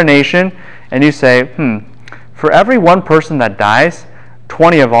 if you're a nation and you say, for every one person that dies,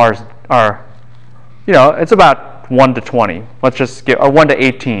 20 of ours are, it's about 1 to 20. Let's just or 1 to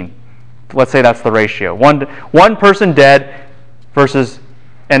 18. Let's say that's the ratio. One person dead versus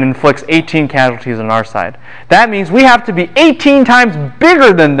and inflicts 18 casualties on our side. That means we have to be 18 times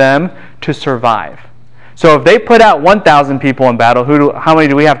bigger than them to survive. So if they put out 1,000 people in battle, how many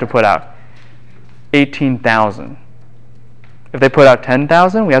do we have to put out? 18,000. If they put out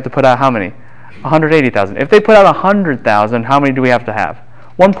 10,000, we have to put out how many? 180,000. If they put out 100,000, how many do we have to have?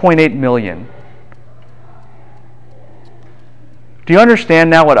 1.8 million. Do you understand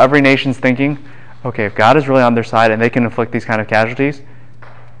now what every nation's thinking? Okay, if God is really on their side and they can inflict these kind of casualties,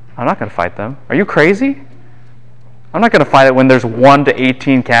 I'm not going to fight them. Are you crazy? I'm not going to fight it when there's 1 to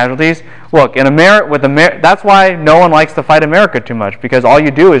 18 casualties. Look, in that's why no one likes to fight America too much, because all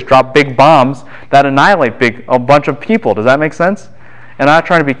you do is drop big bombs that annihilate a bunch of people. Does that make sense? And I'm not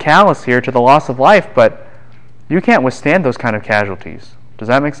trying to be callous here to the loss of life, but you can't withstand those kind of casualties. Does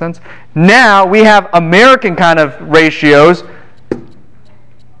that make sense? Now we have American kind of ratios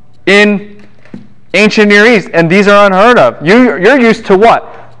in ancient Near East, and these are unheard of. You're used to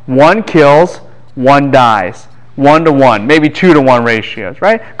what? 1 kills, 1 dies. 1 to 1, maybe 2 to 1 ratios,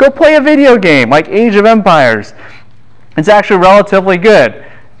 right? Go play a video game like Age of Empires. It's actually relatively good.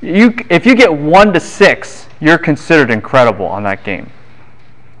 If you get 1 to 6, you're considered incredible on that game.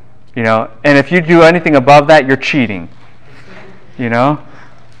 And if you do anything above that, you're cheating. Here,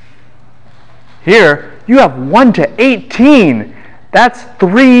 you have 1 to 18. That's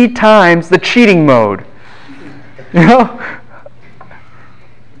 3 times the cheating mode.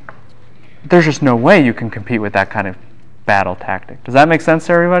 There's just no way you can compete with that kind of battle tactic. Does that make sense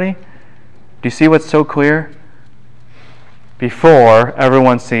to everybody? Do you see what's so clear? Before,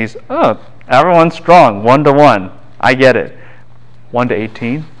 everyone sees, oh, everyone's strong, 1 to 1. I get it. 1 to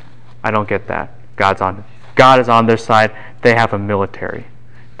 18? I don't get that. God is on their side. They have a military.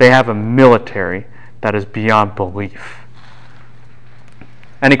 They have a military that is beyond belief.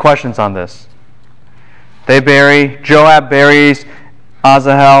 Any questions on this? Joab buries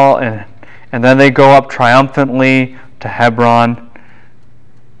Asahel, and then they go up triumphantly to Hebron.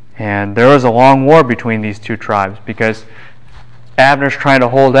 And there was a long war between these two tribes because Abner's trying to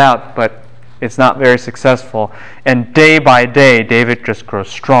hold out, but it's not very successful. And day by day, David just grows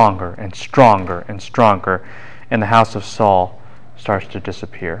stronger and stronger and stronger, and the house of Saul starts to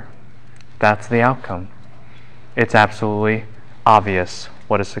disappear. That's the outcome. It's absolutely obvious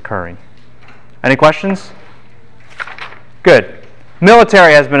what is occurring. Any questions? Good.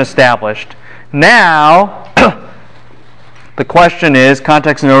 Military has been established. Now, the question is,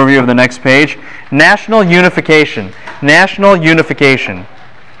 context and overview of the next page, national unification. National unification.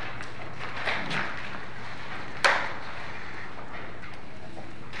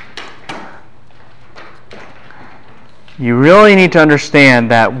 You really need to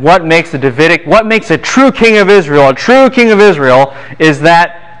understand that what makes a true king of Israel, is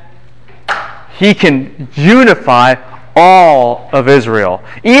that he can unify all of Israel.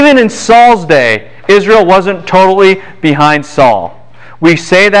 Even in Saul's day, Israel wasn't totally behind Saul. We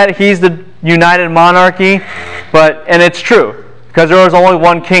say that he's the united monarchy, and it's true, because there was only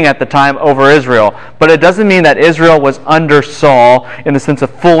one king at the time over Israel. But it doesn't mean that Israel was under Saul in the sense of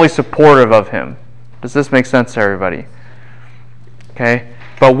fully supportive of him. Does this make sense to everybody? Okay?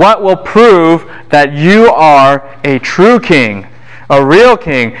 But what will prove that you are a true king, a real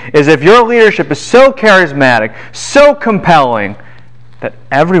king, is if your leadership is so charismatic, so compelling, that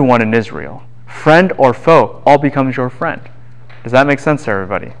everyone in Israel, friend or foe, all becomes your friend. Does that make sense to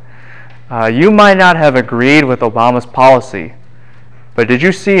everybody? You might not have agreed with Obama's policy, but did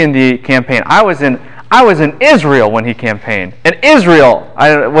you see in the campaign? I was in Israel when he campaigned. In Israel,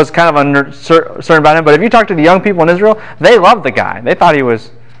 I was kind of uncertain about him, but if you talk to the young people in Israel, they loved the guy. They thought he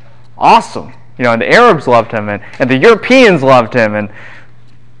was awesome. And the Arabs loved him, and the Europeans loved him, and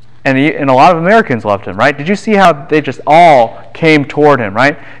a lot of Americans loved him, right? Did you see how they just all came toward him,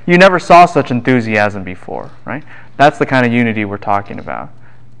 right? You never saw such enthusiasm before, right? That's the kind of unity we're talking about.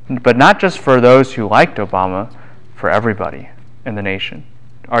 But not just for those who liked Obama, for everybody in the nation.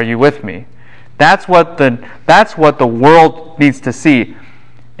 Are you with me? That's what the world needs to see.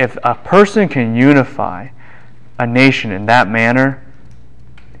 If a person can unify a nation in that manner,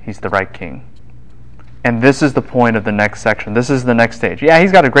 he's the right king. And this is the point of the next section. This is the next stage. Yeah,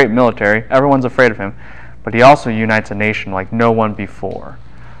 he's got a great military. Everyone's afraid of him. But he also unites a nation like no one before.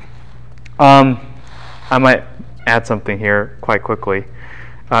 I might add something here quite quickly.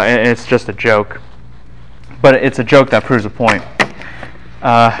 And it's just a joke. But it's a joke that proves a point.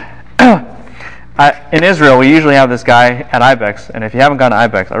 In Israel, we usually have this guy at IBEX, and if you haven't gone to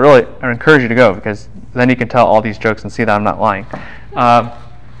IBEX, I encourage you to go, because then you can tell all these jokes and see that I'm not lying.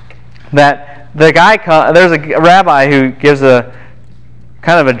 That the guy, there's a rabbi who gives a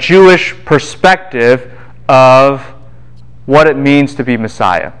kind of a Jewish perspective of what it means to be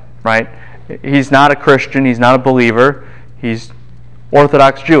Messiah, right? He's not a Christian, he's not a believer, he's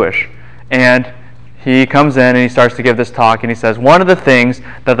Orthodox Jewish, and he comes in and he starts to give this talk, and he says one of the things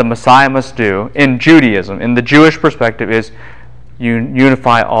that the Messiah must do in Judaism, in the Jewish perspective, is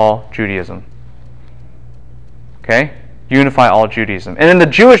unify all Judaism. Okay? Unify all Judaism. And in the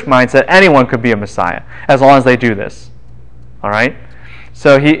Jewish mindset, anyone could be a Messiah, as long as they do this. All right?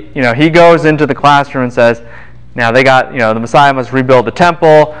 So he goes into the classroom and says, now they got, the Messiah must rebuild the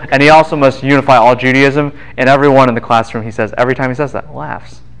temple, and he also must unify all Judaism, and everyone in the classroom, he says, every time he says that,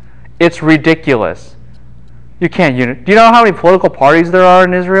 laughs. It's ridiculous. You can't do you know how many political parties there are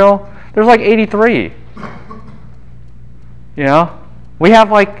in Israel? There's like 83. We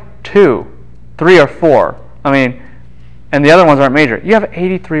have like 2, 3 or 4. And the other ones aren't major. You have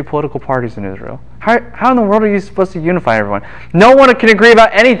 83 political parties in Israel. How in the world are you supposed to unify everyone? No one can agree about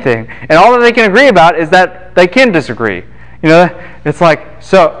anything. And all that they can agree about is that they can disagree. It's like,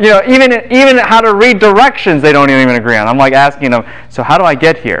 so, even how to read directions they don't even agree on. I'm like asking them, so how do I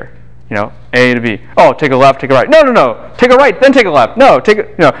get here? A to B. Oh, take a left, take a right. No. Take a right, then take a left. No,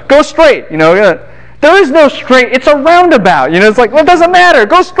 go straight. There is no straight. It's a roundabout. It's like, well, it doesn't matter.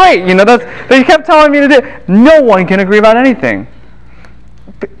 Go straight. They kept telling me to do. No one can agree about anything.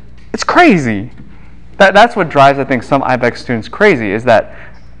 It's crazy. That's what drives, I think, some IBEX students crazy, is that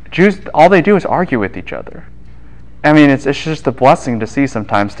Jews, all they do is argue with each other. It's just a blessing to see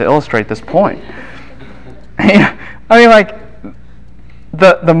sometimes to illustrate this point.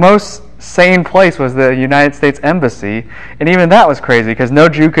 The most sane place was the United States Embassy, and even that was crazy because no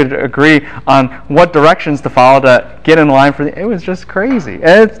Jew could agree on what directions to follow to get in line for it was just crazy.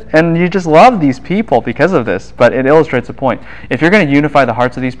 And you just love these people because of this, but it illustrates a point. If you're going to unify the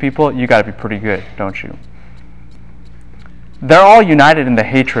hearts of these people, you got to be pretty good, don't you? They're all united in the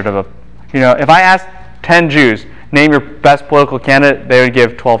hatred of if I asked 10 Jews, name your best political candidate, they would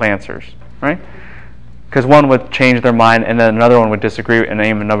give 12 answers, right? Because one would change their mind, and then another one would disagree and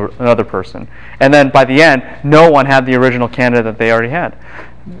name another person. And then by the end, no one had the original candidate that they already had.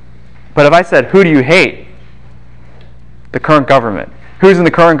 But if I said, who do you hate? The current government. Who's in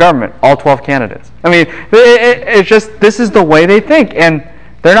the current government? All 12 candidates. It's just, this is the way they think, and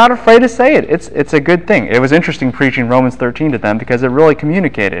they're not afraid to say it. It's a good thing. It was interesting preaching Romans 13 to them because it really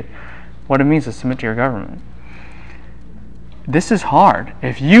communicated what it means to submit to your government. This is hard.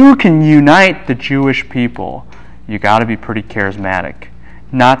 If you can unite the Jewish people, you got to be pretty charismatic.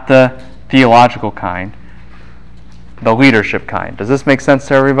 Not the theological kind, the leadership kind. Does this make sense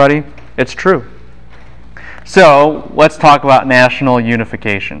to everybody? It's true. So let's talk about national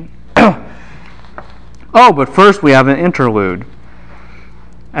unification. Oh, but first we have an interlude,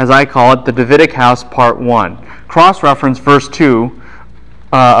 as I call it, the Davidic House Part 1. Cross-reference verse 2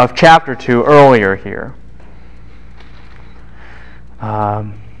 of chapter 2 earlier here.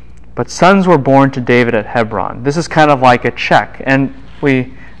 But sons were born to David at Hebron. This is kind of like a check. And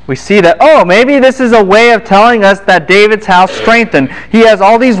we see that, oh, maybe this is a way of telling us that David's house strengthened. He has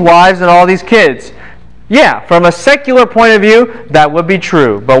all these wives and all these kids. Yeah, from a secular point of view, that would be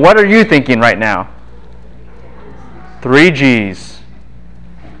true. But what are you thinking right now? 3 G's.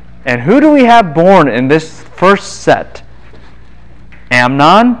 And who do we have born in this first set?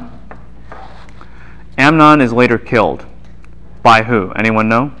 Amnon. Amnon is later killed. By who? Anyone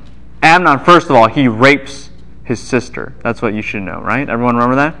know? Amnon, first of all, he rapes his sister. That's what you should know, right? Everyone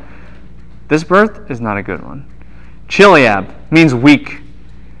remember that? This birth is not a good one. Chileab means weak.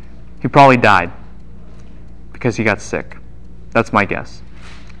 He probably died because he got sick. That's my guess.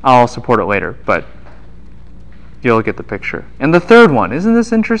 I'll support it later, but you'll get the picture. And the third one, isn't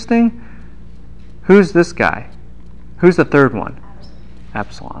this interesting? Who's this guy? Who's the third one?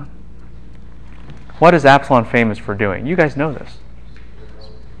 Absalom. What is Absalom famous for doing? You guys know this.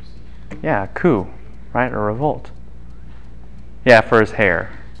 Yeah, a coup, right? A revolt. Yeah, for his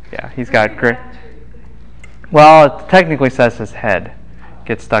hair. Yeah, he's got great. Well, it technically says his head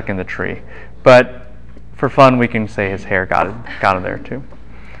gets stuck in the tree. But for fun, we can say his hair got him there too.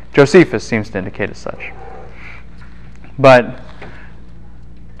 Josephus seems to indicate as such. But,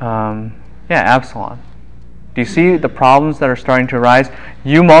 Absalom. Do you see the problems that are starting to arise?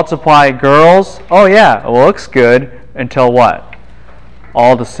 You multiply girls, oh yeah, it looks good, until what?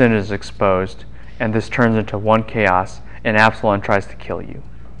 All the sin is exposed, and this turns into one chaos, and Absalom tries to kill you.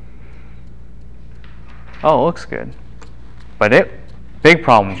 Oh, it looks good. But big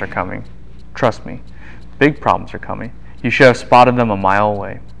problems are coming. Trust me. Big problems are coming. You should have spotted them a mile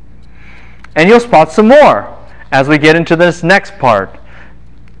away. And you'll spot some more as we get into this next part.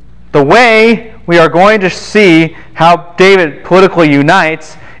 The way we are going to see how David politically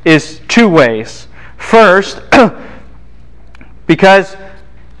unites is 2 ways. First, because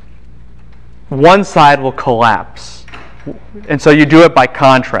one side will collapse. And so you do it by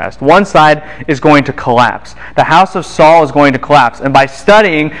contrast. One side is going to collapse. The house of Saul is going to collapse. And by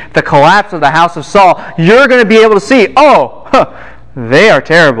studying the collapse of the house of Saul, you're going to be able to see, they are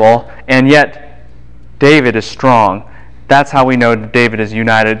terrible, and yet David is strong. That's how we know David is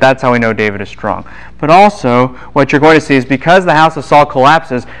united. That's how we know David is strong. But also, what you're going to see is because the house of Saul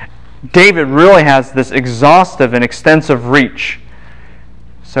collapses, David really has this exhaustive and extensive reach.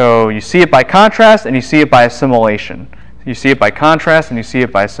 So you see it by contrast and you see it by assimilation. You see it by contrast and you see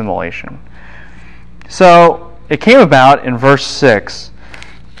it by assimilation. So it came about in verse 6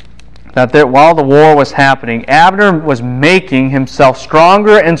 that while the war was happening, Abner was making himself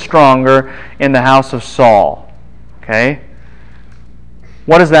stronger and stronger in the house of Saul. Okay?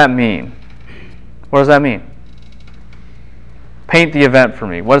 What does that mean? What does that mean? Paint the event for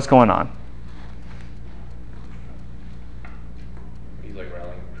me. What is going on? He's like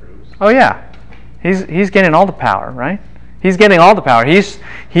rallying troops. Oh yeah. He's getting all the power, right? He's getting all the power.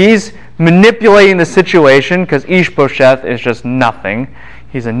 He's manipulating the situation because Ishbosheth is just nothing.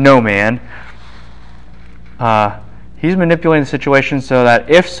 He's a no man. He's manipulating the situation so that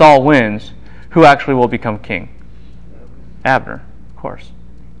if Saul wins, who actually will become king? Abner, of course.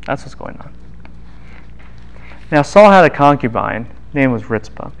 That's what's going on. Now Saul had a concubine. Her name was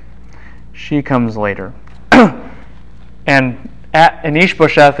Rizpah. She comes later. And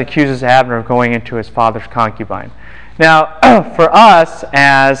Ishbosheth accuses Abner of going into his father's concubine. Now, for us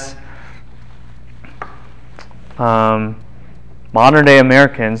as modern-day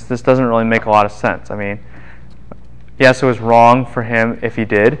Americans, this doesn't really make a lot of sense. I mean, yes, it was wrong for him if he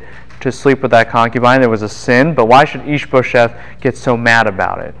did to sleep with that concubine. There was a sin, but why should Ishbosheth get so mad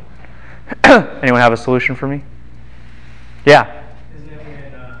about it? Anyone have a solution for me? Yeah. Isn't it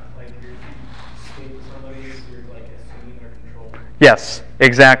when you sleep with somebody, so you're assuming their control? Yes,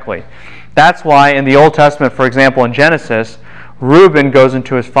 exactly. That's why in the Old Testament, for example, in Genesis, Reuben goes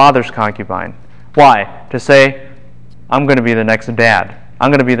into his father's concubine. Why? To say, I'm going to be the next dad.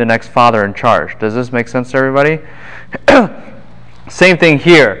 I'm going to be the next father in charge. Does this make sense to everybody? Same thing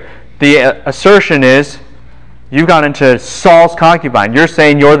here. The assertion is, you've gone into Saul's concubine. You're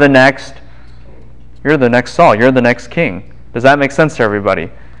saying you're the next Saul. You're the next king. Does that make sense to everybody?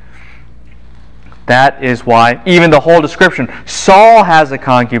 That is why, even the whole description, Saul has a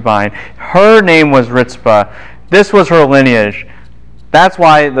concubine. Her name was Rizpah. This was her lineage. That's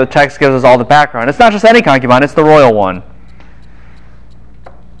why the text gives us all the background. It's not just any concubine, it's the royal one.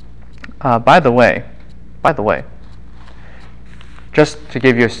 By the way, just to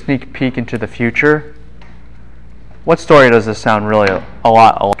give you a sneak peek into the future, what story does this sound really a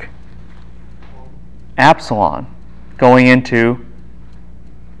lot like? Absalom going into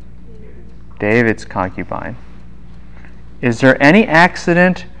David's concubine. Is there any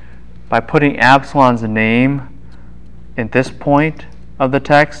accident by putting Absalom's name at this point of the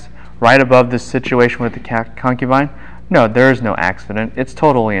text, right above this situation with the concubine? No, there is no accident. It's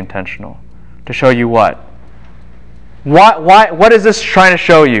totally intentional. To show you what? What is this trying to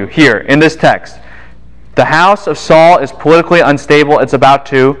show you here in this text? The house of Saul is politically unstable. It's about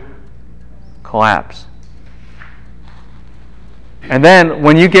to collapse. And then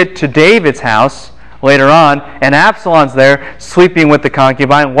when you get to David's house later on, and Absalom's there sleeping with the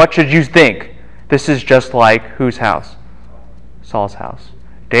concubine, what should you think? This is just like whose house? Saul's house.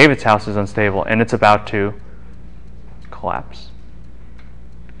 David's house is unstable, and it's about to collapse.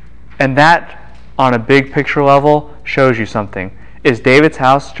 And that, on a big picture level, shows you something. Is David's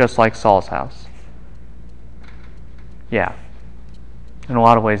house just like Saul's house? Yeah. In a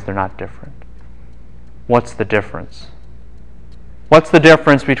lot of ways, they're not different. What's the difference? What's the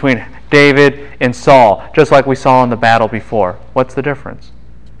difference between David and Saul? Just like we saw in the battle before. What's the difference?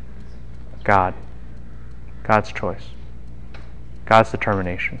 God. God's choice. God's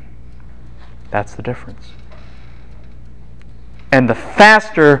determination. That's the difference. And the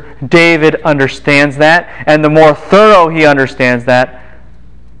faster David understands that, and the more thorough he understands that,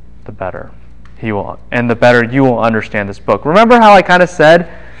 the better he will, and the better you will understand this book. Remember how I kind of said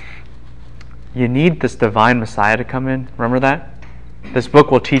you need this divine Messiah to come in? Remember that? This book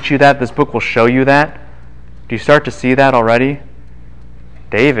will teach you that. This book will show you that. Do you start to see that already?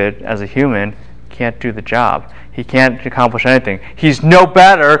 David, as a human, can't do the job. He can't accomplish anything. He's no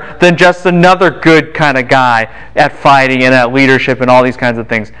better than just another good kind of guy at fighting and at leadership and all these kinds of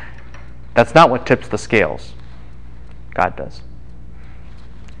things. That's not what tips the scales. God does.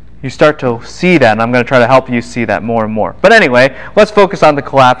 You start to see that, and I'm going to try to help you see that more and more. But anyway, let's focus on the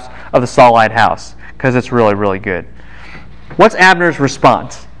collapse of the Saulite house, because it's really, really good. What's Abner's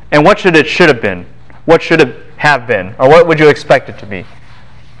response? And what should have been? What should it have been? Or what would you expect it to be?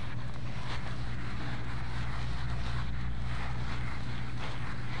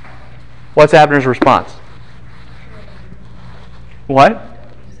 What's Abner's response? What?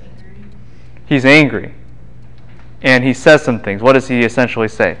 He's angry. And he says some things. What does he essentially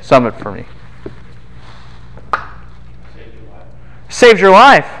say? Sum it for me. Saved your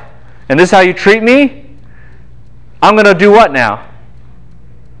life. And this is how you treat me? I'm going to do what now?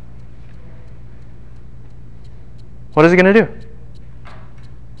 What is he going to do?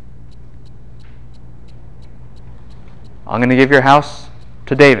 I'm going to give your house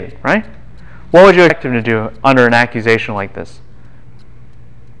to David, right? What would you expect him to do under an accusation like this?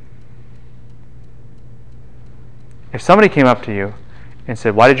 If somebody came up to you and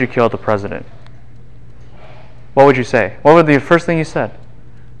said, "Why did you kill the president?" What would you say? What would be the first thing you said?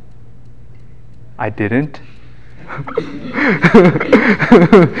 I didn't.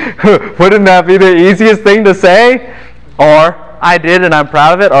 Wouldn't that be the easiest thing to say? Or, I did and I'm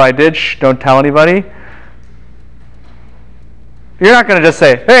proud of it, or I did, shh, don't tell anybody. You're not going to just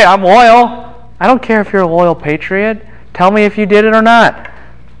say, "Hey, I'm loyal." I don't care if you're a loyal patriot. Tell me if you did it or not.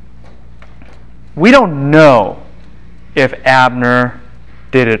 We don't know if Abner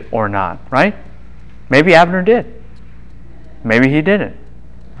did it or not, right? Maybe Abner did. Maybe he didn't.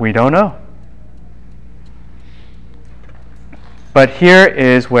 We don't know. But here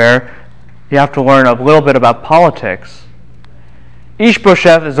is where you have to learn a little bit about politics.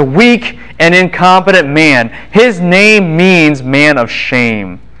 Ishbosheth is a weak and incompetent man. His name means man of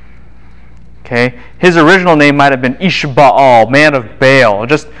shame. Okay? His original name might have been Ishbaal, man of Baal,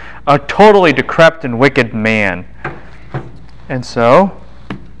 just a totally decrepit and wicked man. And so,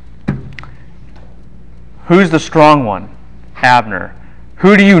 who's the strong one? Abner.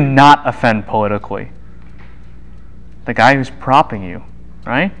 Who do you not offend politically? The guy who's propping you,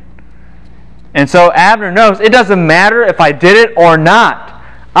 right? And so Abner knows, it doesn't matter if I did it or not.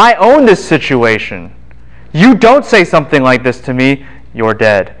 I own this situation. You don't say something like this to me, you're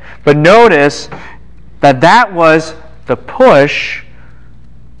dead. But notice that was the push,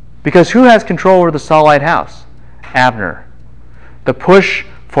 because who has control over the Saulite house? Abner. The push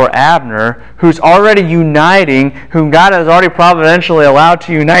for Abner, who's already uniting, whom God has already providentially allowed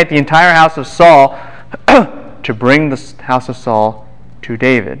to unite the entire house of Saul, to bring the house of Saul to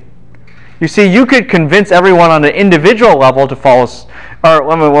David. You see, you could convince everyone on an individual level to follow. Or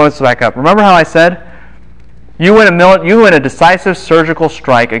let's back up. Remember how I said You win a decisive surgical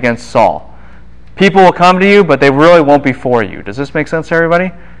strike against Saul. People will come to you, but they really won't be for you. Does this make sense to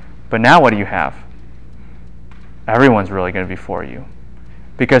everybody? But now what do you have? Everyone's really going to be for you.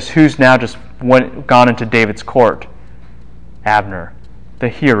 Because who's now just gone into David's court? Abner, the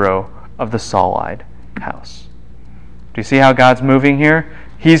hero of the Saulite house. Do you see how God's moving here?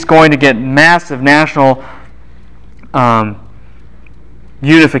 He's going to get massive national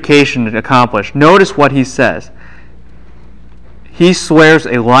unification accomplished. Notice what he says. He swears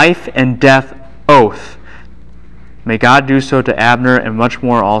a life and death oath. May God do so to Abner and much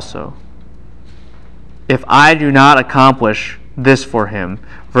more also. If I do not accomplish this for him,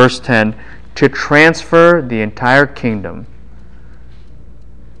 verse 10, to transfer the entire kingdom.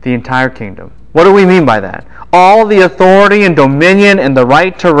 The entire kingdom. What do we mean by that? All the authority and dominion and the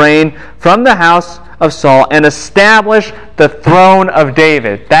right to reign from the house of Saul and establish the throne of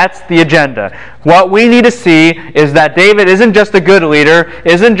David. That's the agenda. What we need to see is that David isn't just a good leader,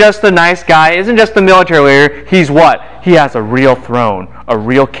 isn't just a nice guy, isn't just a military leader. He's what? He has a real throne, a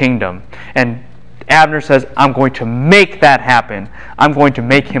real kingdom. And Abner says, I'm going to make that happen. I'm going to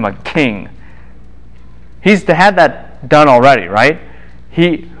make him a king. He's had that done already, right?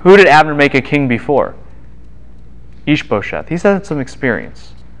 Who did Abner make a king before? Ishbosheth. He's had some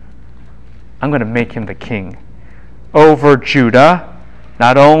experience. I'm going to make him the king. Over Judah.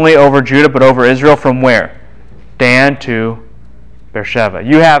 Not only over Judah, but over Israel. From where? Dan to Beersheba.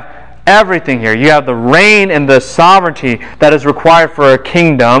 You have everything here. You have the reign and the sovereignty that is required for a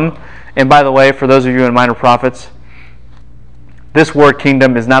kingdom. And by the way, for those of you in minor prophets, this word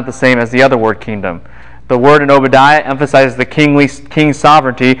kingdom is not the same as the other word kingdom. The word in Obadiah emphasizes the king's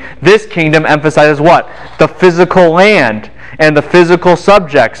sovereignty. This kingdom emphasizes what? The physical land and the physical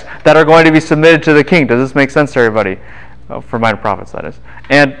subjects that are going to be submitted to the king. Does this make sense to everybody? For minor prophets, that is.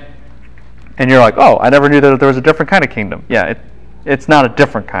 And you're like, oh, I never knew that there was a different kind of kingdom. Yeah, it's not a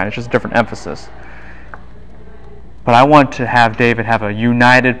different kind. It's just a different emphasis. But I want to have David have a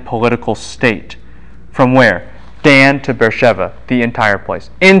united political state. From where? Dan to Beersheba, the entire place.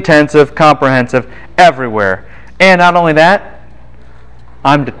 Intensive, comprehensive, everywhere. And not only that,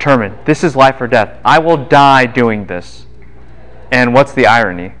 I'm determined. This is life or death. I will die doing this. And what's the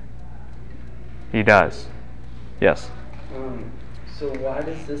irony? He does. Yes? So why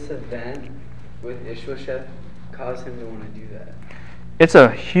does this event with Ishbosheth cause him to want to do that? It's a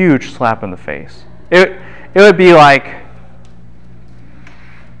huge slap in the face. It would be like,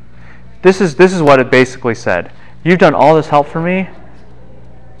 this is what it basically said. You've done all this help for me.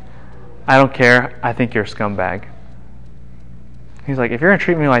 I don't care. I think you're a scumbag. He's like, if you're going to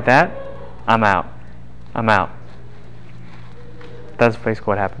treat me like that, I'm out. I'm out. That's basically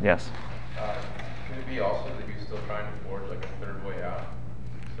what happened, yes. Could it be also that he was still trying to forge like a third way out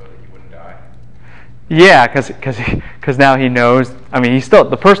so that he wouldn't die? Yeah, because now he knows. I mean,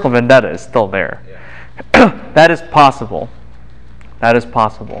 the personal vendetta is still there. Yeah. That is possible. That is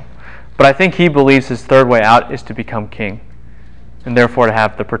possible. But I think he believes his third way out is to become king, and therefore to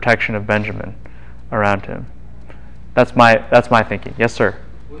have the protection of Benjamin around him. That's my thinking. Yes, sir.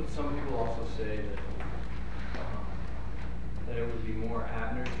 Wouldn't some people also say that it would be more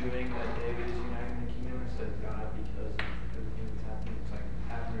Abner doing that David is uniting the kingdom instead of God because everything that's happening? It's like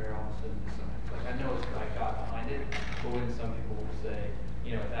Abner all of a sudden decides. Like I know it's like God behind it, but wouldn't some people say,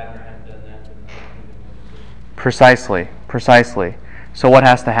 if Abner hadn't done that, then the kingdom wouldn't be. Precisely. So what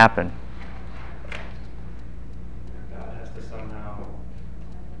has to happen?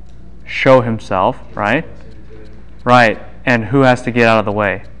 Show himself, right? Right. And who has to get out of the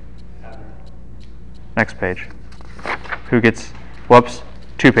way? Next page. Who gets,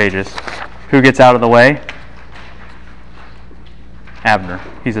 2 pages. Who gets out of the way? Abner.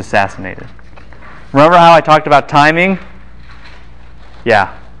 He's assassinated. Remember how I talked about timing?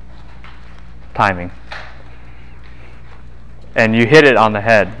 Yeah. Timing. And you hit it on the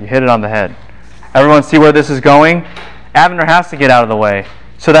head. Everyone see where this is going? Abner has to get out of the way,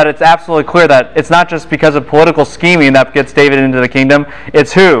 so that it's absolutely clear that it's not just because of political scheming that gets David into the kingdom.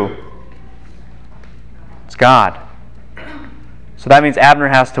 It's who? It's God. So that means Abner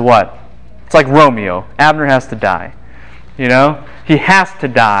has to what? It's like Romeo. Abner has to die. He has to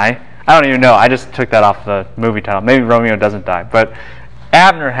die. I don't even know. I just took that off the movie title. Maybe Romeo doesn't die. But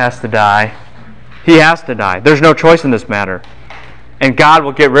Abner has to die. He has to die. There's no choice in this matter. And God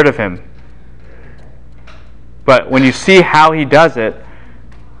will get rid of him. But when you see how he does it,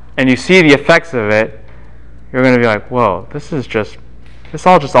 and you see the effects of it, you're going to be like, whoa, this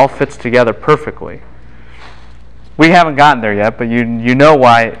all fits together perfectly. We haven't gotten there yet, but you know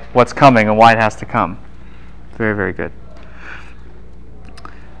what's coming and why it has to come. Very, very good.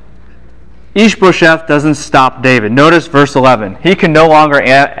 Ishbosheth doesn't stop David. Notice verse 11. He can no longer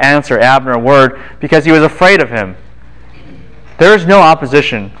answer Abner a word because he was afraid of him. There is no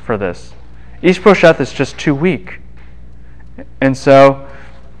opposition for this. Ishbosheth is just too weak. And so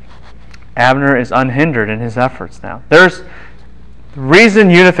Abner is unhindered in his efforts now. The reason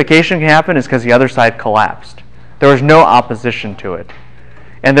unification can happen is because the other side collapsed. There was no opposition to it.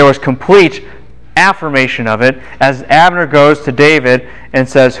 And there was complete affirmation of it as Abner goes to David and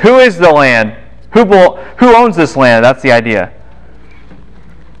says, who is the land? Who owns this land? That's the idea.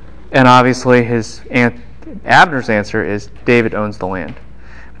 And obviously Abner's answer is, David owns the land.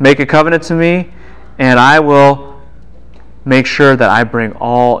 Make a covenant to me, and I will make sure that I bring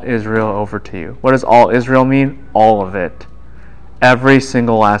all Israel over to you. What does all Israel mean? All of it. Every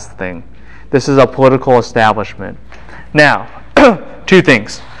single last thing. This is a political establishment. Now, two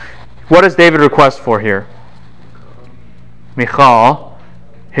things. What does David request for here? Michal,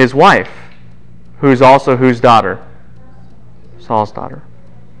 his wife, who's also whose daughter? Saul's daughter.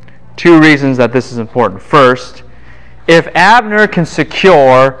 Two reasons that this is important. First, if Abner can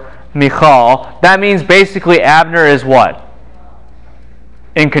secure Michal, that means basically Abner is what?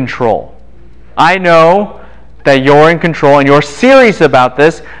 In control. I know that you're in control and you're serious about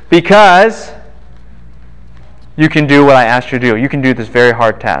this because you can do what I asked you to do. You can do this very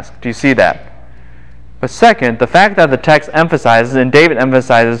hard task. Do you see that? But second, the fact that the text emphasizes, and David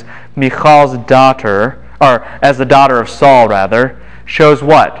emphasizes, Michal's daughter, or as the daughter of Saul rather, shows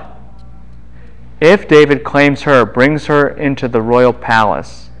what? If David claims her, brings her into the royal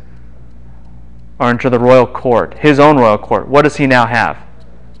palace, or into the royal court, his own royal court, what does he now have?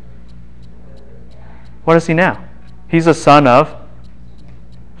 What is he now? He's a son of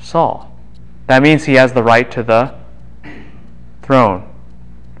Saul. That means he has the right to the throne.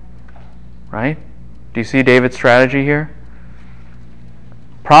 Right? Do you see David's strategy here?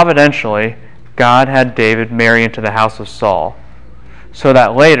 Providentially, God had David marry into the house of Saul, so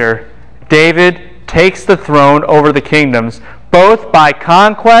that later David takes the throne over the kingdoms, both by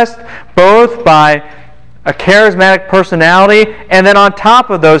conquest, both by a charismatic personality, and then on top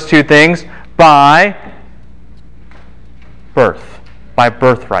of those two things, by birth, by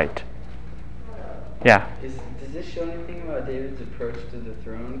birthright. Yeah. Does this show anything about David's approach to the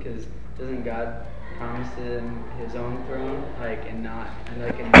throne? Because doesn't God promise him his own throne,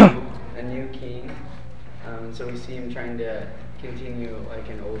 a new king? So we see him trying to continue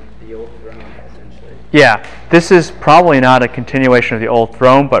the old throne, essentially. Yeah, this is probably not a continuation of the old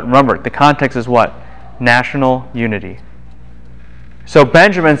throne, but remember, the context is what? National unity. So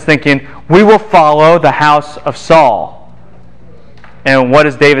Benjamin's thinking, we will follow the house of Saul. And what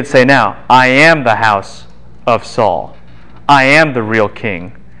does David say now? I am the house of Saul. I am the real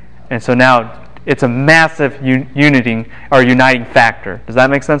king. And so now it's a massive uniting factor. Does that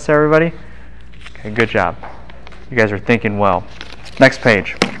make sense to everybody? Okay, good job. You guys are thinking well. Next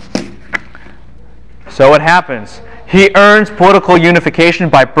page. So what happens? He earns political unification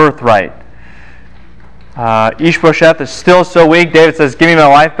by birthright. Ishbosheth is still so weak. David says, give me my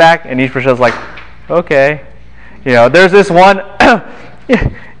wife back. And Ishbosheth's like, okay. There's this one,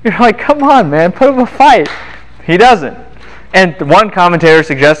 you're like, come on, man, put up a fight. He doesn't. And one commentator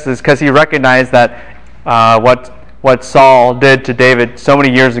suggests this because he recognized that what Saul did to David so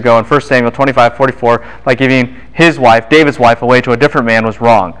many years ago in 1 Samuel 25:44 by giving his wife, David's wife, away to a different man was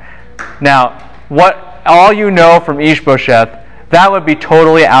wrong. Now, all you know from Ishbosheth, that would be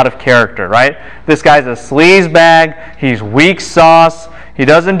totally out of character, right? This guy's a sleazebag, he's weak sauce, he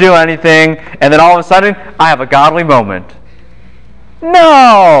doesn't do anything, and then all of a sudden, I have a godly moment.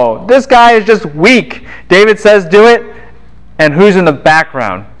 No! This guy is just weak. David says, do it, and who's in the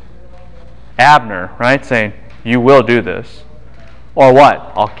background? Abner, right? Saying, you will do this. Or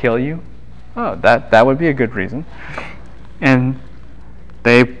what? I'll kill you? Oh, that would be a good reason. And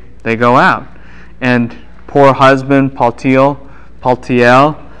they go out. And poor husband, Paltiel,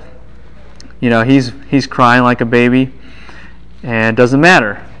 he's crying like a baby. And it doesn't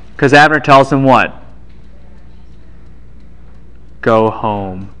matter. Because Abner tells him what? Go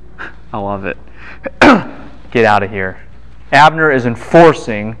home. I love it. Get out of here. Abner is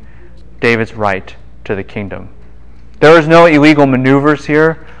enforcing David's right to the kingdom. There is no illegal maneuvers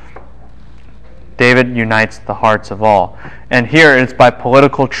here. David unites the hearts of all. And here it's by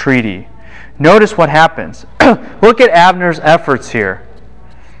political treaty. Notice what happens. Look at Abner's efforts here.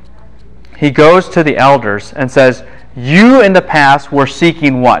 He goes to the elders and says, you in the past were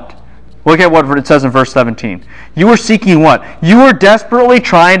seeking what? Look at what it says in verse 17. You were seeking what? You were desperately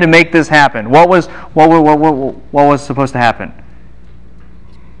trying to make this happen. What was supposed to happen?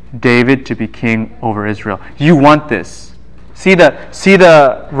 David to be king over Israel. You want this. See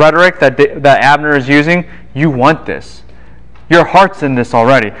the rhetoric that Abner is using? You want this. Your heart's in this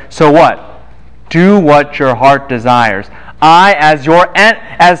already. So what? Do what your heart desires. I, as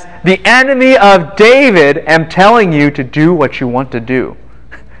the enemy of David, am telling you to do what you want to do.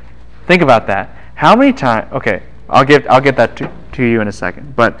 Think about that. How many times? Okay, I'll get that to you in a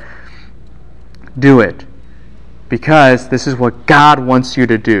second. But do it, because this is what God wants you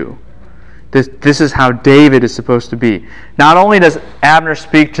to do. This is how David is supposed to be. Not only does Abner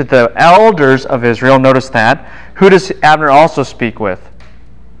speak to the elders of Israel, notice that. Who does Abner also speak with?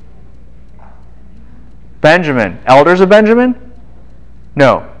 Benjamin. Elders of Benjamin?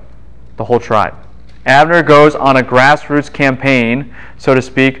 No. The whole tribe. Abner goes on a grassroots campaign, so to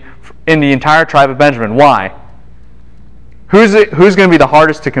speak, in the entire tribe of Benjamin. Why? Who's going to be the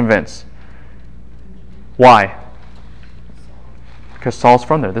hardest to convince? Why? Because Saul's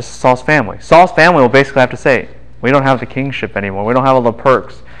from there. This is Saul's family. Saul's family will basically have to say, we don't have the kingship anymore. We don't have all the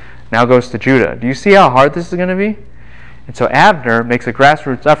perks. Now goes to Judah. Do you see how hard this is going to be? And so Abner makes a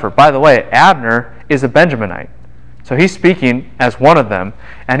grassroots effort. By the way, Abner is a Benjaminite. So he's speaking as one of them.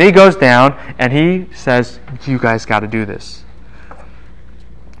 And he goes down and he says, you guys got to do this.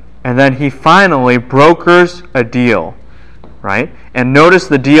 And then he finally brokers a deal. Right? And notice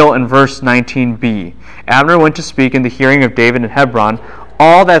the deal in verse 19b. Abner went to speak in the hearing of David in Hebron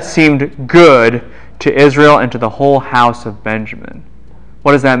all that seemed good to Israel and to the whole house of Benjamin.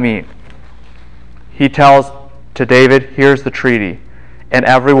 What does that mean? He tells to David, here's the treaty. And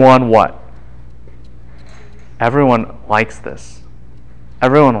everyone what? Everyone likes this.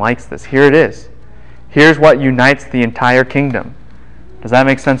 Everyone likes this. Here it is. Here's what unites the entire kingdom. Does that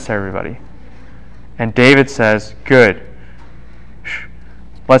make sense to everybody? And David says, good.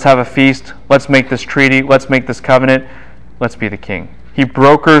 Let's have a feast. Let's make this treaty. Let's make this covenant. Let's be the king. He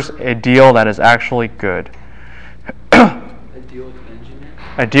brokers a deal that is actually good. A deal with Benjamin?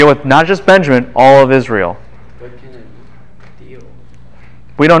 A deal with not just Benjamin, all of Israel. What kind of deal?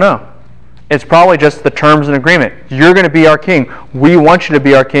 We don't know. It's probably just the terms and agreement. You're going to be our king. We want you to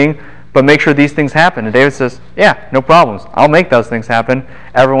be our king, but make sure these things happen. And David says, yeah, no problems. I'll make those things happen.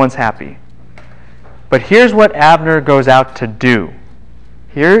 Everyone's happy. But here's what Abner goes out to do.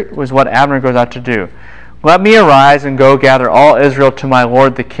 Here was what Abner goes out to do. Let me arise and go gather all Israel to my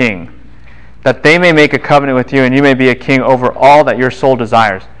lord the king, that they may make a covenant with you, and you may be a king over all that your soul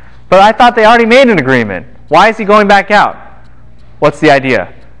desires. But I thought they already made an agreement. Why is he going back out? What's the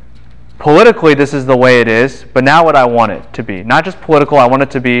idea? Politically, this is the way it is, but now what I want it to be. Not just political, I want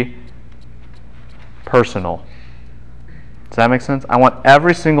it to be personal. Does that make sense? I want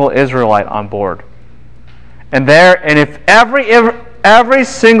every single Israelite on board. And if every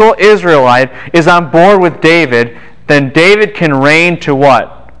single Israelite is on board with David, then David can reign to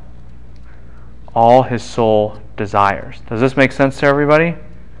what? All his soul desires. Does this make sense to everybody?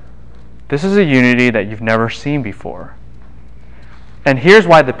 This is a unity that you've never seen before. And here's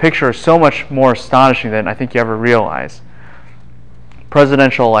why the picture is so much more astonishing than I think you ever realize.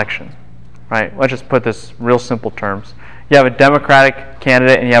 Presidential election. Right? Let's just put this real simple terms. You have a Democratic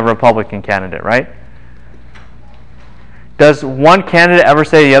candidate and you have a Republican candidate, right? Does one candidate ever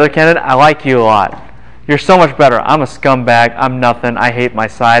say to the other candidate, I like you a lot. You're so much better. I'm a scumbag. I'm nothing. I hate my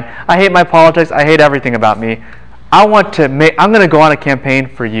side. I hate my politics. I hate everything about me. I'm going to go on a campaign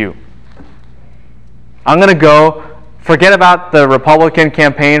for you. I'm going to go, forget about the Republican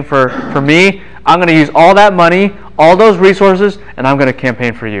campaign for me. I'm going to use all that money, all those resources, and I'm going to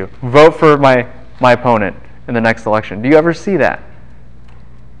campaign for you. Vote for my opponent in the next election. Do you ever see that?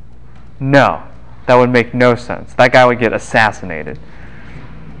 No. That would make no sense. That guy would get assassinated.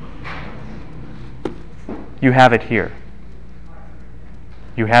 You have it here.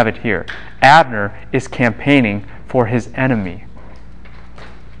 You have it here. Abner is campaigning for his enemy.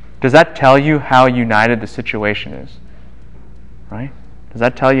 Does that tell you how united the situation is? Right? Does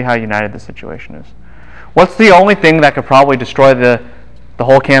that tell you how united the situation is? What's the only thing that could probably destroy the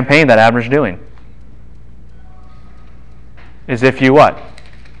whole campaign that Abner's doing? Is if you what?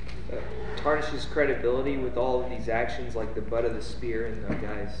 Tarnish his credibility with all of these actions, like the butt of the spear and the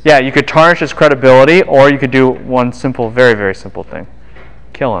guys. Yeah, you could tarnish his credibility, or you could do one simple, very, very simple thing.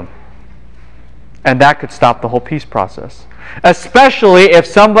 Kill him. And that could stop the whole peace process. Especially if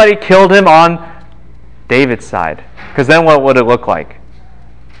somebody killed him on David's side. Because then what would it look like?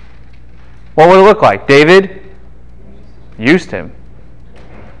 What would it look like? David used him.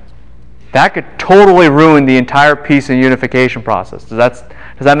 That could totally ruin the entire peace and unification process.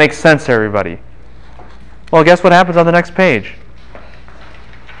 Does that make sense to everybody? Well, guess what happens on the next page?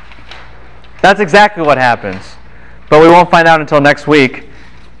 That's exactly what happens. But we won't find out until next week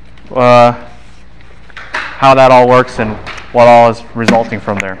how that all works and what all is resulting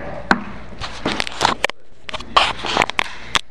from there.